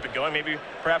he can keep it going. Maybe,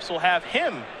 perhaps we'll have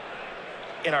him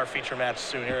in our feature match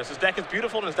soon here. His deck is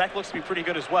beautiful, and his deck looks to be pretty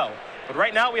good as well. But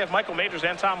right now, we have Michael Majors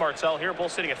and Tom Martell here,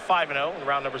 both sitting at 5-0 in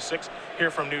round number 6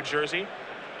 here from New Jersey.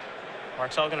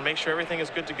 Martell going to make sure everything is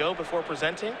good to go before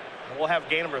presenting. We'll have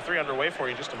game number 3 underway for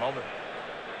you in just a moment.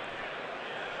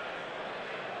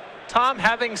 Tom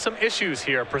having some issues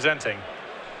here presenting.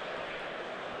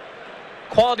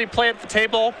 Quality play at the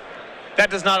table, that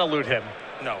does not elude him.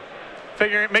 No.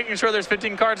 Making sure there's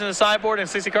 15 cards in the sideboard and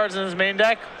 60 cards in his main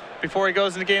deck, before he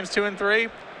goes into games 2 and 3.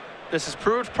 This has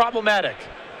proved problematic.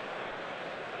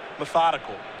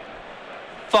 Methodical.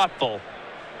 Thoughtful.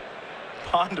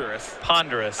 Ponderous.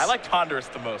 Ponderous. I like ponderous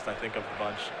the most, I think, of the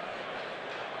bunch.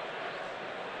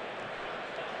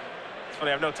 It's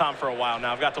funny, I've known Tom for a while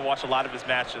now. I've got to watch a lot of his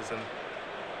matches, and,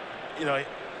 you know,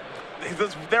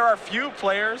 there are few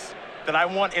players that I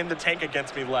want in the tank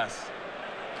against me less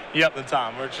than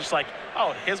Tom. Where it's just like,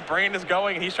 oh, his brain is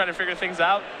going, and he's trying to figure things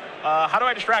out. How do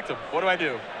I distract him? What do I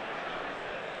do?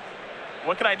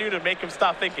 What can I do to make him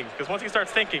stop thinking? Because once he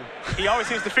starts thinking, he always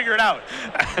seems to figure it out.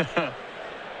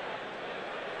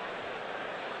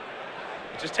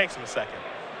 It just takes him a second.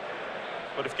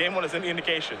 But if game 1 is any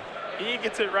indication, he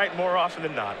gets it right more often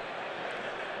than not.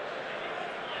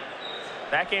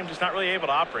 That game just not really able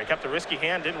to operate. Kept a risky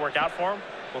hand, didn't work out for him.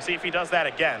 We'll see if he does that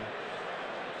again.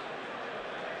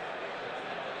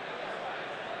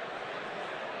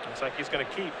 Looks like he's going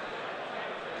to keep.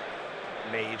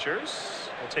 Majors.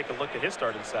 We'll take a look at his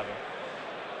starting 7.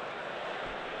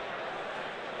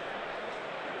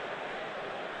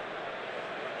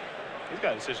 He's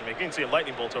got a decision making. You can see a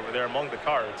lightning bolt over there among the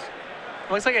cards.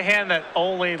 Looks like a hand that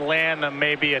only land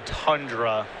maybe a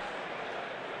Tundra.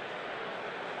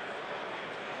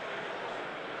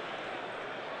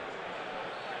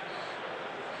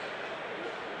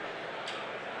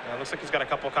 Now, it looks like he's got a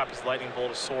couple of copies of lightning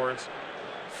bolt, of swords,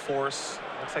 force.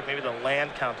 Looks like maybe the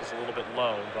land count is a little bit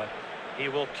low, but he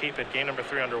will keep it. Game number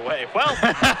 3 underway. Well,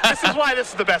 this is why this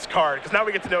is the best card, because now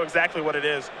we get to know exactly what it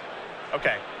is.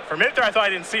 Okay, for a minute there I thought I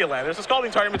didn't see a land. There's a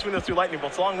Scalding Tarn in between those 2 lightning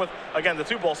bolts, along with, again, the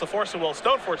 2 bolts, the Force of Will,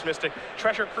 Stoneforge Mystic,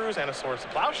 Treasure Cruise, and a Swords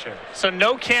of Plowshare. So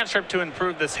no cantrip to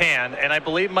improve this hand, and I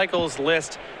believe Michael's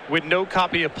list with no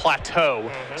copy of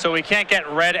Plateau, so we can't get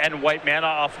red and white mana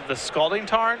off of the Scalding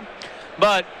Tarn,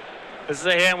 but this is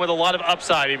a hand with a lot of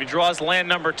upside. If he draws land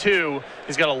number 2,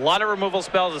 he's got a lot of removal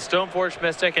spells, a Stoneforge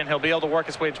Mystic, and he'll be able to work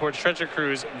his way towards Treasure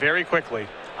Cruise very quickly.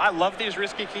 I love these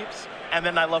risky keeps, and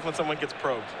then I love when someone gets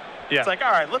probed. Yeah. It's like,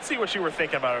 all right, let's see what you were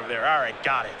thinking about over there. All right,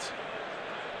 got it.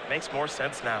 Makes more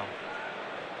sense now.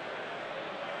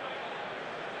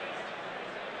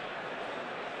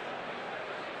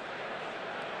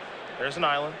 There's an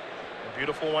island, a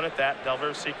beautiful one at that,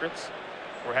 Delver's Secrets.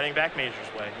 We're heading back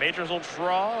Major's way. Majors will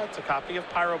draw. It's a copy of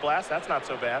Pyroblast. That's not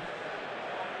so bad.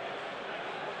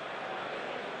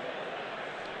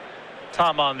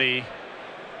 Tom on the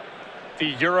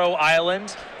Euro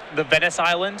Island, the Venice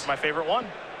Island. My favorite one.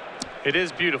 It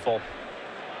is beautiful.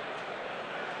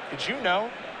 Did you know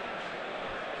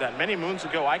that many moons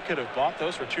ago I could have bought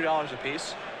those for $2 a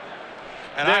piece?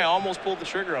 And I almost pulled the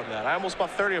trigger on that. I almost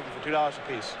bought 30 of them for $2 a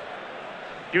piece.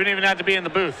 You wouldn't even have to be in the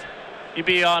booth. You'd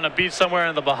be on a beach somewhere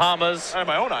in the Bahamas. I have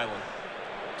my own island.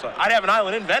 So I'd have an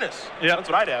island in Venice. Yeah. That's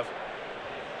what I'd have.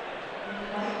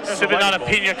 Sipping on a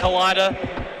pina colada.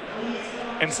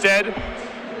 Instead,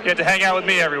 you had to hang out with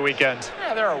me every weekend.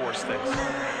 Yeah, there are worse things.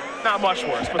 Not much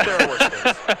worse, but there are worse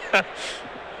things.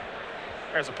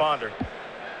 There's a ponder.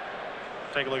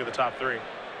 Take a look at the top 3.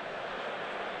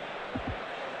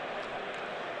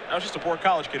 I was just a poor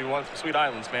college kid who wanted some sweet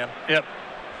islands, man. Yep.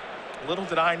 Little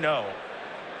did I know.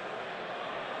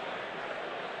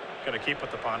 Going to keep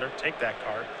with the ponder. Take that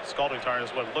card. Scalding Tarn is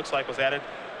what it looks like was added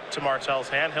to Martell's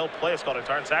hand. He'll play a Scalding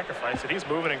Tarn, sacrifice it. He's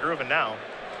moving and grooving now.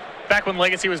 Back when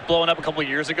Legacy was blowing up a couple of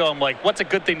years ago, I'm like, what's a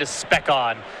good thing to spec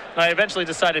on? And I eventually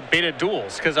decided Beta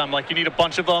Duels, because I'm like, you need a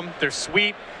bunch of them. They're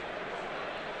sweet.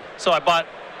 So I bought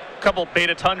a couple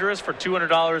Beta Tundras for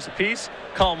 $200 a piece.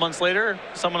 A couple months later,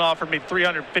 someone offered me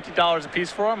 $350 a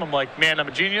piece for them. I'm like, man, I'm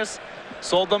a genius.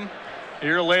 Sold them. A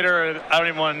year later, I don't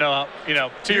even want to know, you know,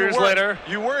 2 years later.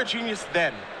 You were a genius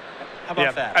then. How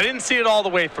about that? I didn't see it all the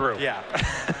way through. Yeah.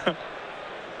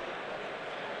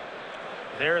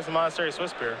 There's the Monastery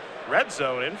Swiss Beer. Red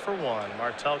zone in for 1.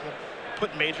 Martell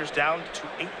put Majors down to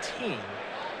 18.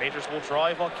 Majors will draw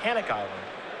a Volcanic Island.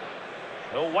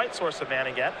 No white source of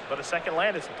mana yet, but a second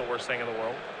land isn't the worst thing in the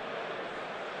world.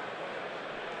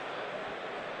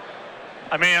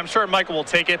 I mean, I'm sure Michael will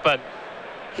take it, but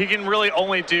he can really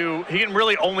only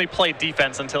play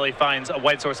defense until he finds a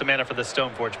white source of mana for the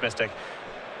Stoneforge Mystic.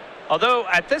 Although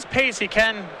at this pace, he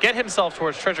can get himself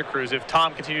towards Treasure Cruise if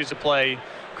Tom continues to play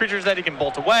creatures that he can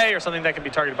bolt away or something that can be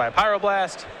targeted by a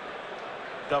Pyroblast.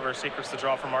 Delver's Secrets to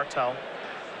draw from Martell.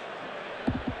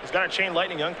 He's got a Chain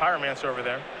Lightning Young Pyromancer over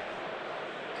there.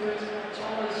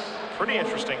 Pretty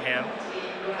interesting hand.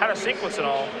 How to sequence it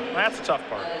all, that's the tough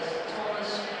part.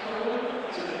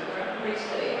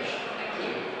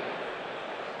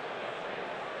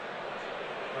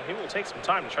 Well, he will take some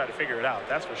time to try to figure it out,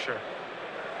 that's for sure.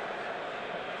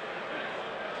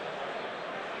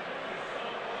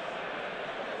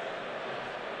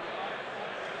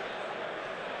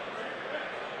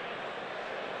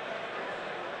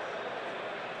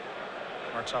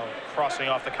 Martell crossing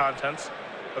off the contents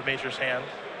of Major's hand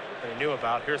that he knew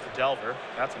about. Here's the Delver.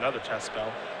 That's another test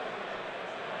spell.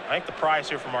 I think the prize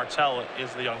here for Martell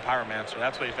is the Young Pyromancer.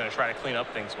 That's what he's going to try to clean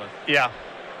up things with. Yeah.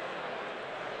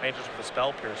 Majors with the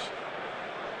Spell Pierce.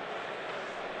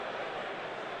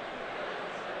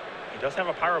 He does have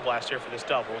a Pyroblast here for this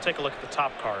Delver. We'll take a look at the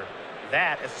top card.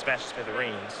 That is a Smash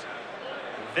Smithereens.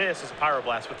 This is a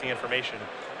Pyroblast with the information.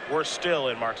 We're still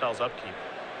in Martell's upkeep.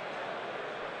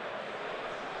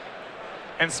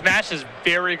 And Smash is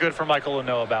very good for Michael to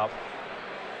know about.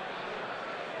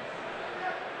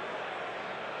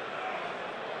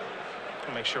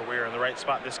 We'll make sure we're in the right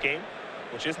spot in this game,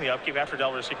 which is in the upkeep after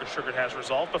Delver's Secret Trigger has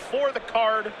resolved. Before the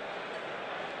card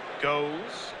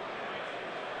goes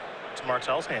to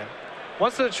Martell's hand.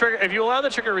 Once the trigger, if you allow the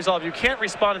trigger to resolve, you can't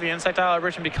respond to the Insectile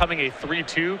Aberration becoming a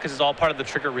 3-2 because it's all part of the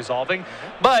trigger resolving.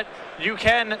 But you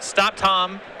can stop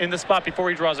Tom in the spot before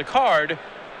he draws a card.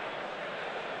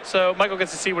 So Michael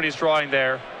gets to see what he's drawing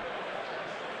there.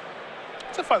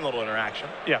 It's a fun little interaction.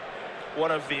 Yeah.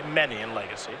 One of the many in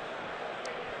Legacy.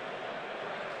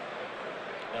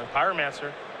 Young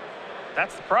Pyromancer.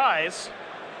 That's the prize.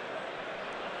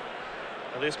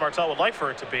 At least Martell would like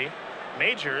for it to be.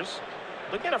 Majors.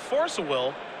 Looking at a Force of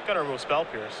Will. Gonna remove Spell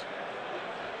Pierce.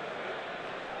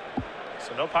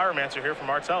 So no Pyromancer here from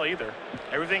Martell either.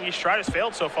 Everything he's tried has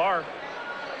failed so far.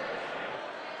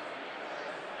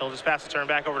 He'll just pass the turn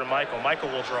back over to Michael. Michael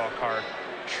will draw a card.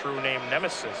 True Name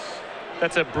Nemesis.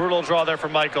 That's a brutal draw there for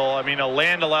Michael. I mean, a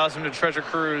land allows him to Treasure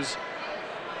Cruise.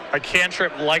 A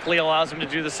cantrip likely allows him to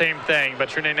do the same thing, but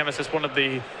True Name Nemesis, one of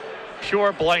the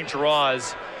pure blank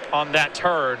draws on that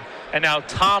turn. And now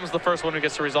Tom's the first one who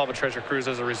gets to resolve a Treasure Cruise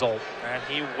as a result. And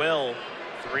he will.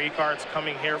 3 cards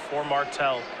coming here for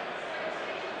Martell.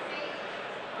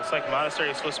 Looks like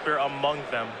Monastery Swift Spear among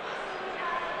them.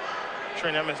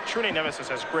 True Name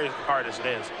Nemesis, as great a card as it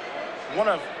is, one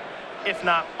of, if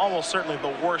not almost certainly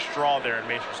the worst draw there in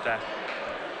Major's deck.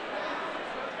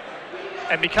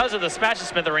 And because of the Smash and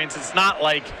Smithereens, it's not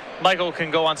like Michael can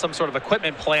go on some sort of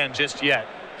equipment plan just yet.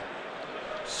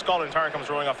 Scalding Tarn comes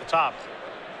rolling off the top.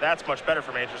 That's much better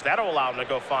for Majors. That'll allow him to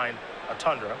go find a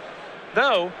Tundra.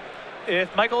 Though,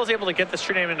 if Michael is able to get this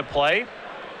True Name into play,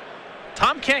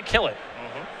 Tom can't kill it.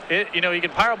 You know, he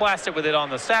can Pyroblast it with it on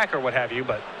the stack or what have you,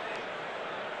 but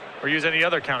or use any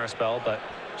other counter spell, but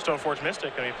Stoneforge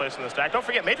Mystic going to be placed in the stack. Don't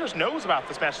forget, Majors knows about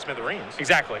the Smash and Smithereens.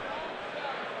 Exactly.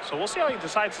 So we'll see how he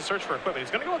decides to search for equipment. He's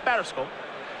going to go with Batterskull.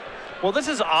 Well, this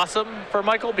is awesome for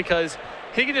Michael because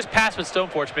he can just pass with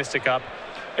Stoneforge Mystic up.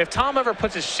 If Tom ever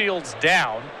puts his shields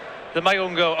down, then Michael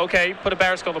can go, okay, put a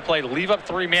Batterskull into play, leave up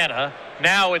 3 mana.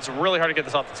 Now it's really hard to get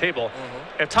this off the table.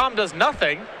 If Tom does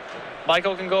nothing,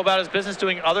 Michael can go about his business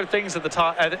doing other things at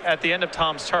the end of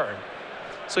Tom's turn.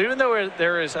 So even though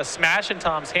there is a Smash in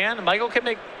Tom's hand, Michael can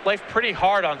make life pretty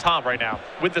hard on Tom right now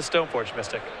with the Stoneforge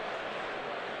Mystic.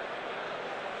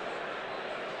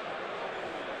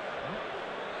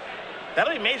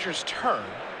 That'll be Major's turn.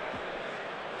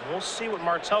 We'll see what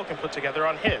Martell can put together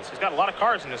on his. He's got a lot of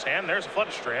cards in his hand. There's a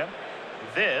Flooded Strand.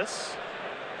 This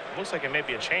looks like it may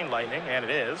be a Chain Lightning, and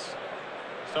it is.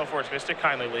 Stoneforge Mystic,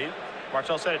 kindly lead.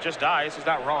 Martell said it just dies. He's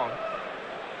not wrong.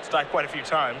 It's died quite a few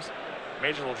times.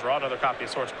 Major will draw another copy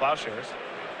of Swords Plowshares.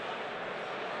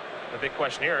 The big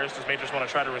question here is, does Majors want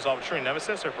to try to resolve a True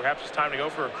Nemesis, or perhaps it's time to go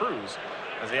for a cruise?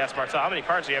 As he asks Martell, how many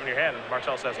cards do you have in your hand? And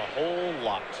Martell says a whole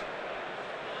lot.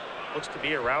 Looks to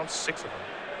be around 6 of them.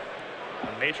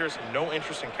 And Majors, no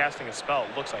interest in casting a spell.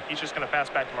 It looks like he's just going to pass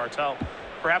back to Martell.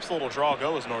 Perhaps a little draw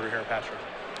go is in order here, Patrick.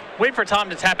 Wait for Tom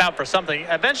to tap out for something.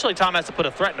 Eventually, Tom has to put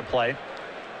a threat into play.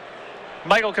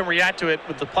 Michael can react to it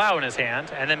with the plow in his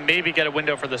hand, and then maybe get a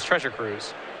window for this Treasure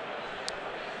Cruise.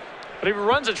 But if he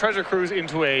runs a Treasure Cruise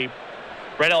into a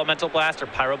Red Elemental Blast or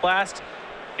Pyroblast,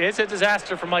 it's a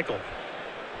disaster for Michael.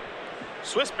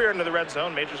 Swift Spear into the red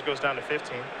zone. Majors goes down to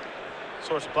 15.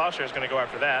 Swords of Plowshare is going to go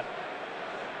after that.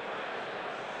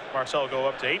 Martell will go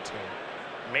up to 18.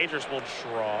 Majors will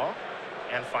draw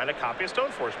and find a copy of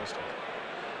Stoneforge Mystic.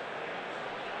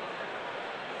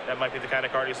 That might be the kind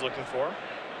of card he's looking for,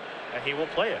 and he will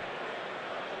play it.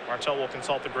 Martell will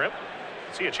consult the grip.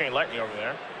 See a Chain Lightning over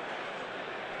there.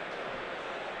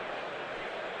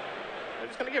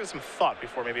 He's going to give it some thought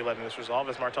before maybe letting this resolve,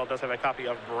 as Martell does have a copy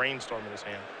of Brainstorm in his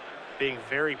hand, being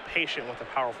very patient with a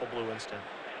powerful blue instant.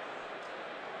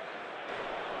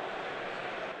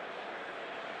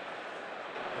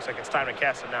 Looks like it's time to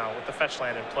cast it now with the fetch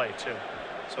land in play too.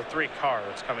 So 3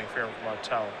 cards coming from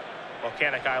Martell.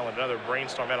 Volcanic Island, another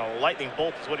Brainstorm, and a Lightning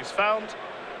Bolt is what he's found.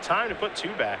 Time to put 2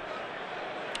 back.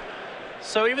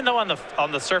 So even though on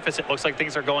the surface it looks like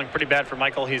things are going pretty bad for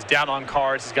Michael, he's down on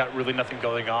cards, he's got really nothing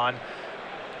going on.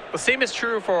 The same is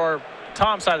true for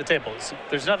Tom's side of the table.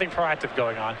 There's nothing proactive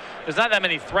going on. There's not that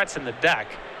many threats in the deck.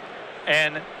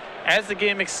 And as the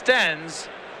game extends,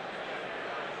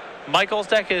 Michael's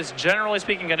deck is, generally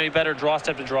speaking, going to be better draw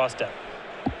step to draw step.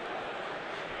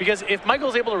 Because if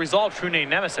Michael's able to resolve True Name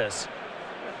Nemesis,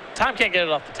 Tom can't get it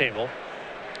off the table.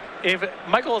 If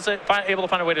Michael is able to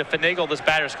find a way to finagle this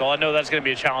batter skull, I know that's going to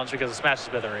be a challenge because of Smash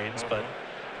Smithereens, but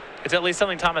it's at least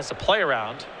something Tom has to play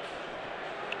around.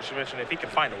 You should mention if he can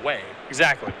find a way.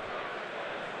 Exactly.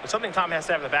 It's something Tom has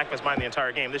to have in the back of his mind the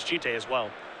entire game. This GT as well.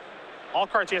 All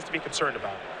cards he has to be concerned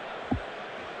about.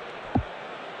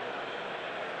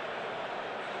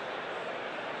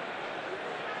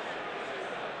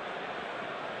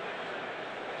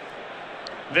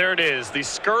 There it is, the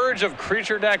scourge of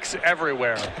creature decks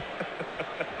everywhere.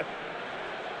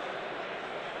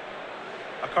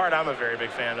 A card I'm a very big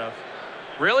fan of.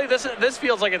 Really? This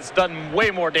feels like it's done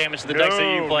way more damage to the decks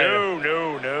that you play.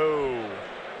 No.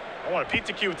 I want a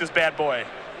pizza Q with this bad boy.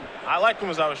 I like him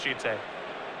as Awashite.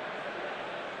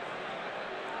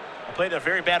 I played a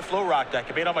very bad Flow Rock deck.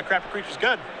 I made all my crappy creatures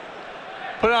good.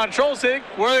 Put it on Troll Sig.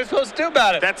 What are they supposed to do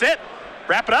about it? That's it.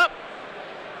 Wrap it up.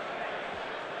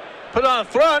 Put it on a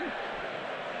Thrun.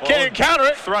 Well, can't counter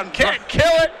it. Can't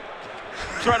kill it.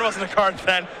 Thrun wasn't a card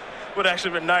then. Would have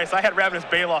actually been nice. I had Ravenous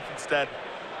Baloth instead.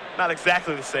 Not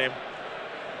exactly the same.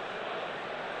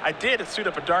 I did suit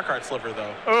up a Dark Heart Sliver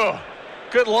though. Oh,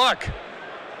 good luck.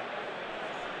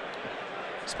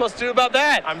 Supposed to do about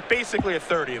that? I'm basically a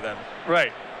 30 then.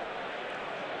 Right.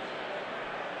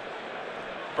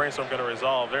 Brainstorm going to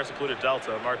resolve. There's Secluded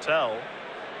Delta. Martell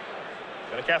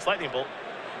going to cast Lightning Bolt.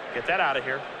 Get that out of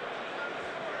here.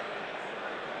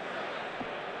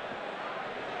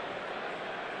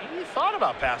 He thought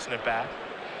about passing it back.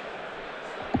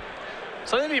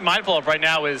 Something to be mindful of right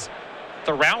now is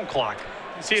the round clock.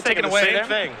 You see it taken away same there?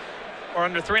 Thing. We're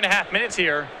under 3.5 minutes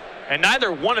here, and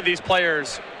neither one of these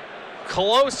players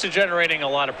close to generating a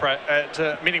lot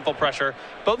of meaningful pressure.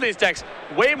 Both of these decks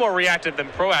way more reactive than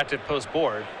proactive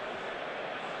post-board.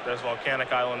 There's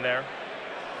Volcanic Island there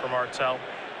for Martell.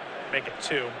 Make it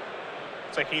 2.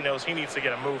 Looks like he knows he needs to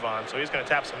get a move on, so he's going to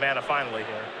tap some mana finally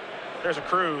here. There's a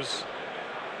Cruise.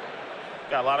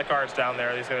 Got a lot of cards down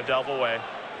there. He's going to delve away.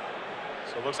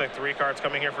 So it looks like 3 cards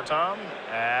coming here for Tom.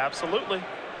 Absolutely.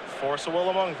 Force of Will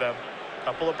among them.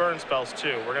 Couple of burn spells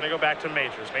too. We're going to go back to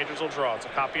Majors. Majors will draw. It's a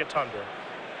copy of Tundra.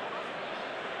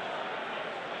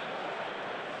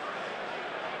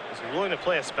 Is he willing to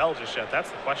play a spell just yet? That's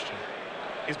the question.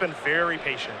 He's been very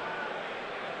patient.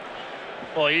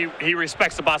 Well, he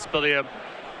respects the possibility of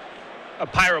a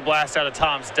Pyroblast out of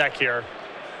Tom's deck here.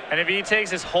 And if he takes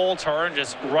his whole turn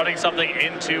just running something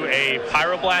into a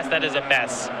Pyroblast, that is a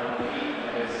mess.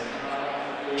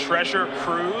 Treasure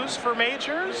Cruise for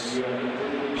Majors.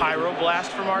 Pyroblast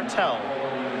for Martell.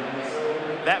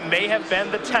 That may have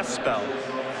been the test spell.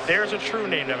 There's a True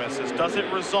Name Nemesis. Does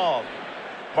it resolve?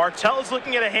 Martell is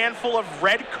looking at a handful of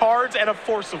red cards and a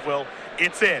Force of Will.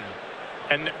 It's in.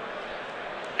 And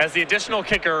as the additional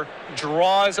kicker,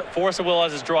 draws Force of Will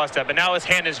as his draw step. And now his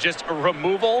hand is just a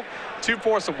removal, 2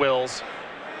 Force of Wills.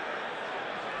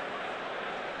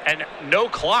 And no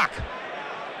clock.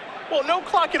 Well, no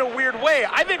clock in a weird way.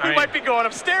 I think we might be going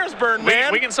upstairs, Burn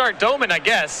Man. We can start doming, I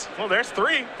guess. Well, there's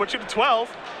 3. Put you to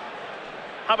 12.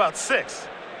 How about 6?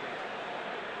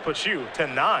 Put you to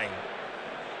 9.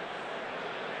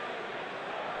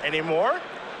 Any more?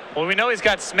 Well, we know he's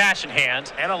got Smash in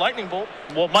hand. And a Lightning Bolt.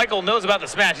 Well, Michael knows about the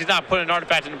Smash. He's not putting an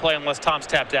artifact into play unless Tom's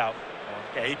tapped out.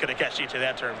 Yeah, he could have catched you to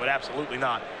that turn, but absolutely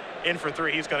not. In for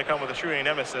 3, he's going to come with a True Name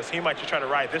Nemesis. He might just try to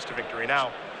ride this to victory now.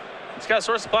 He's got a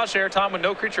Source of Plowshare, Tom, with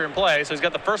no creature in play, so he's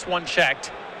got the first one checked.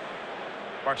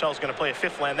 Martell's going to play a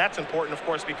 5th land. That's important, of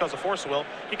course, because of Force of Will.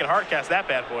 He can hard cast that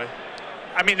bad boy.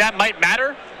 I mean, that might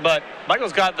matter, but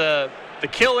Michael's got the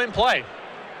kill in play.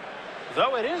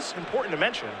 Though it is important to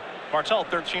mention, Martell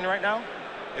 13 right now.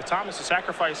 If Tom is to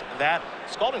sacrifice that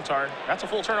Scalding Tarn, that's a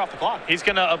full turn off the clock. He's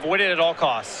going to avoid it at all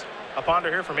costs. A Ponder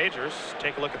here for Majors.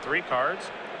 Take a look at 3 cards.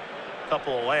 A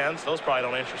couple of lands. Those probably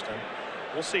don't interest him.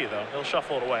 We'll see, though. He'll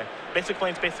shuffle it away. Basic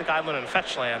Plains, Basic Island, and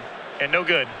Fetch Land. And no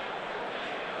good.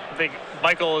 I think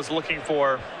Michael is looking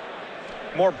for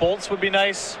more bolts would be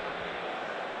nice.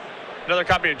 Another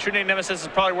copy of True Name Nemesis is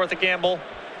probably worth a gamble.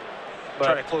 But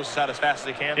try to close this out as fast as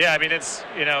he can. Yeah, I mean, it's,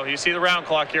 you know, you see the round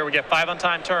clock here. We get 5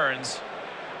 untimed turns.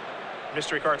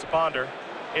 Mystery cards to Ponder.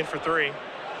 In for 3.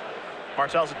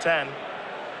 Martell's at 10.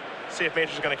 See if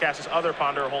Major's going to cast his other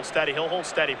Ponder or hold steady. He'll hold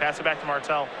steady. Pass it back to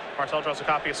Martell. Martell draws a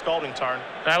copy of Scalding Tarn.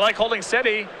 And I like holding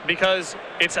steady because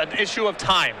it's an issue of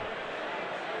time.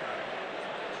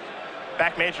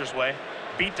 Back Major's way.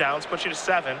 Beatdowns puts you to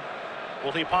 7.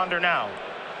 Will he ponder now?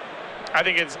 I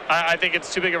think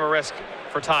it's too big of a risk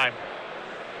for time.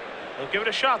 He'll give it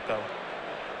a shot, though.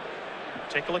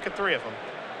 Take a look at 3 of them.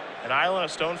 An Island, a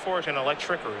Stone Forge, and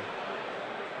Electrickery.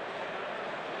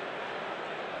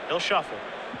 He'll shuffle.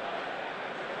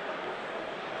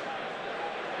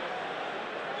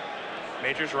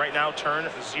 Majors right now turn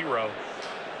 0.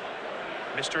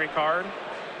 Mystery card.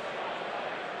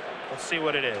 Let's see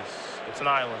what it is. It's an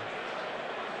Island.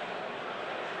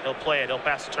 He'll play it. He'll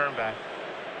pass the turn back.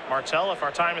 Martell, if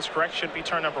our time is correct, should be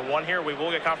turn number 1 here. We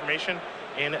will get confirmation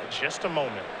in just a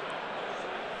moment.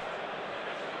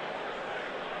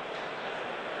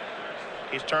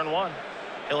 He's turn 1.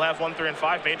 He'll have 1, 3, and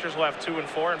 5. Majors will have 2 and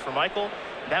 4. And for Michael,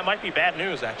 that might be bad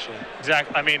news, actually.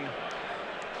 Exactly. I mean,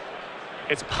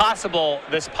 it's possible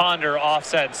this ponder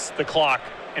offsets the clock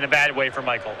in a bad way for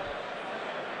Michael.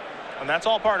 And that's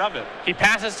all part of it. He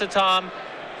passes to Tom.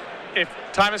 If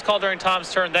time is called during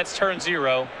Tom's turn, that's turn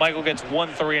 0. Michael gets 1,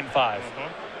 3, and 5.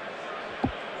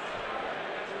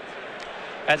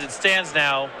 As it stands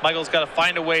now, Michael's got to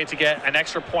find a way to get an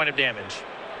extra point of damage.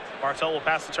 Martell will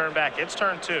pass the turn back. It's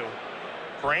turn 2.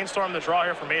 Brainstorm the draw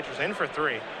here for Majors. In for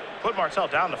 3. Put Martell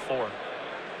down to 4.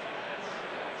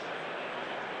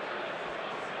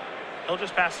 He'll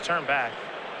just pass the turn back.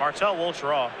 Martell will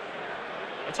draw.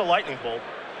 It's a lightning bolt.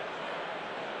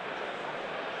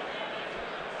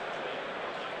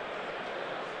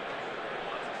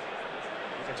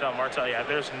 You can tell Martell, yeah,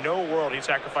 there's no world he's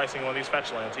sacrificing one of these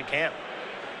fetch lands. He can't.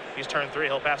 He's turn 3.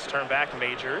 He'll pass the turn back.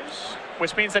 Majors.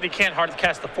 Which means that he can't hard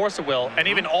cast the Force of Will. And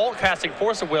even all casting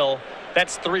Force of Will,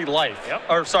 that's 3 life. Yep.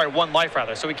 Or sorry, 1 life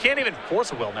rather. So he can't even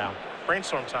Force of Will now.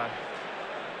 Brainstorm time.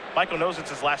 Michael knows it's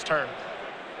his last turn.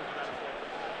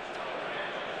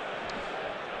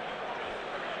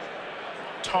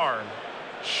 Tarn,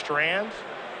 Strand,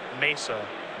 Mesa,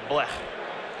 Blech.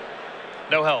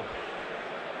 No help.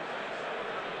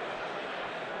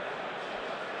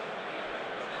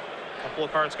 Couple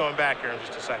of cards going back here in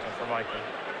just a second for Michael.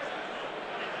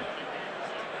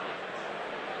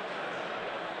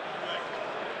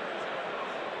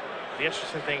 The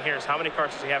interesting thing here is how many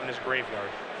cards does he have in his graveyard?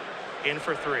 In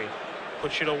for 3.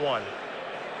 Puts you to 1.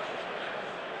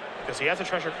 Because he has a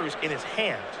Treasure Cruise in his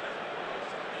hand.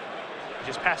 He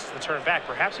just passes the turn back.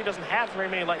 Perhaps he doesn't have very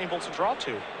many lightning bolts to draw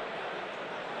to.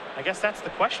 I guess that's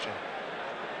the question.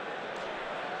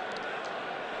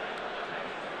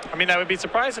 I mean, I would be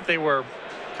surprised if they were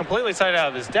completely sided out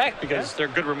of his deck because they're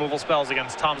good removal spells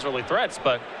against Tom's early threats,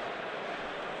 but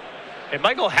if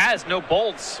Michael has no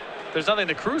bolts, there's nothing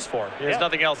to cruise for. He has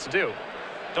nothing else to do.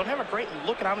 Don't have a great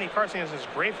look at how many cards he has in his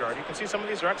graveyard. You can see some of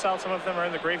these are exiled, some of them are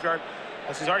in the graveyard,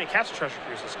 as he's already cast a Treasure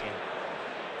Cruise this game.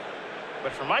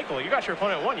 But for Michael, you got your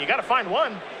opponent 1. You got to find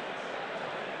 1.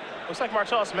 Looks like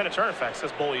Martell has some minute turn effects,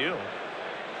 says Bull U.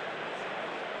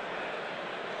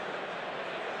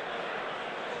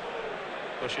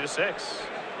 Push you to 6.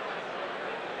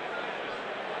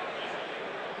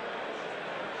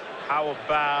 How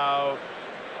about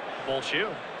Bolt you?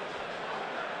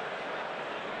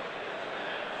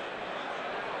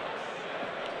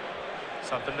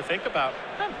 Something to think about.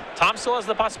 Tom still has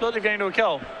the possibility of getting to a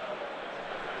kill.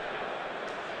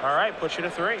 All right, push you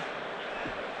to 3.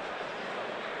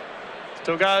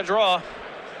 Still got to draw.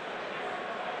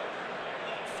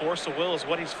 Force of Will is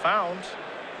what he's found.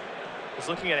 He's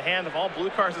looking at a hand of all blue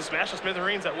cards to smash the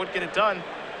smithereens that would get it done.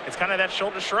 It's kind of that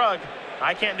shoulder shrug.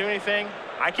 I can't do anything.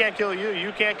 I can't kill you.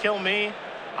 You can't kill me.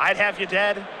 I'd have you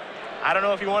dead. I don't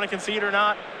know if you want to concede or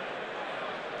not.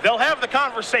 They'll have the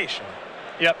conversation.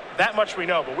 Yep. That much we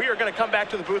know. But we are going to come back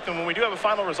to the booth, and when we do have a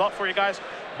final result for you guys,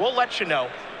 we'll let you know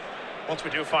once we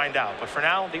do find out. But for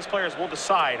now, these players will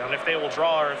decide on if they will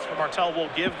draw or if Martell will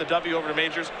give the W over to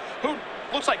Majors, who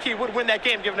looks like he would win that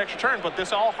game, give an extra turn, but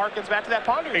this all harkens back to that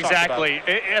ponder. Exactly,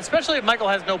 especially if Michael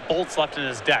has no bolts left in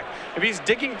his deck. If he's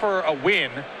digging for a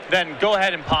win, then go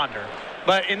ahead and ponder.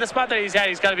 But in the spot that he's at,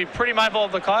 he's got to be pretty mindful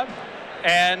of the clock,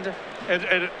 and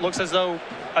it looks as though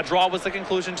a draw was the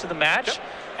conclusion to the match. Yep.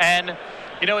 And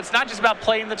you know, it's not just about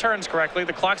playing the turns correctly.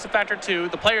 The clock's a factor too.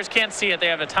 The players can't see it. They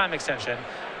have a time extension.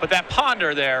 But that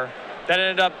ponder there, that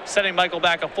ended up setting Michael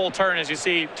back a full turn. As you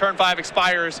see, turn 5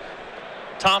 expires.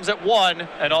 Tom's at 1,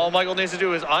 and all Michael needs to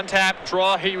do is untap,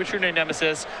 draw, hit you with your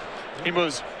Nemesis. He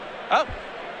moves up.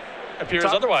 Appears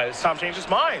otherwise. Tom changed his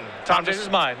mind. Tom changed his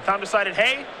mind. Tom decided,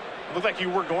 hey, it looked like you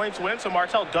were going to win, so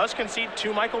Martell does concede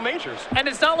to Michael Majors. And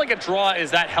it's not like a draw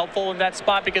is that helpful in that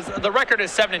spot because the record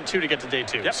is 7-2 to get to day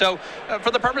 2. Yep. So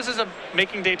for the purposes of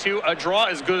making day 2, a draw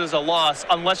is good as a loss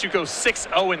unless you go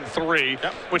 6-0-3,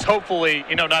 yep, which hopefully,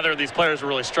 you know, neither of these players are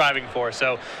really striving for.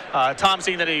 So Tom,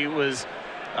 seeing that he was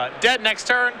dead next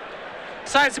turn,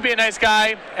 decides to be a nice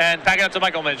guy and back it up to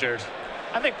Michael Majors.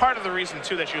 I think part of the reason,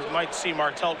 too, that you might see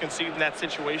Martell concede in that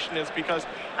situation is because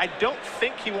I don't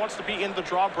think he wants to be in the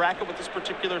draw bracket with this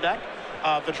particular deck.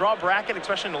 The draw bracket,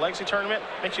 especially in the Legacy tournament,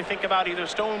 makes you think about either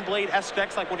Stoneblade-esque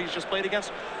decks like what he's just played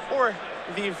against, or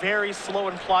the very slow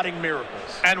and plodding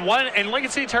Miracles. And in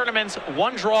Legacy tournaments,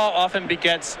 one draw often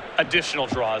begets additional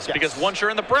draws, yes, because once you're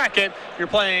in the bracket, you're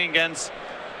playing against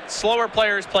slower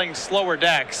players playing slower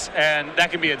decks, and that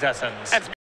can be a death sentence.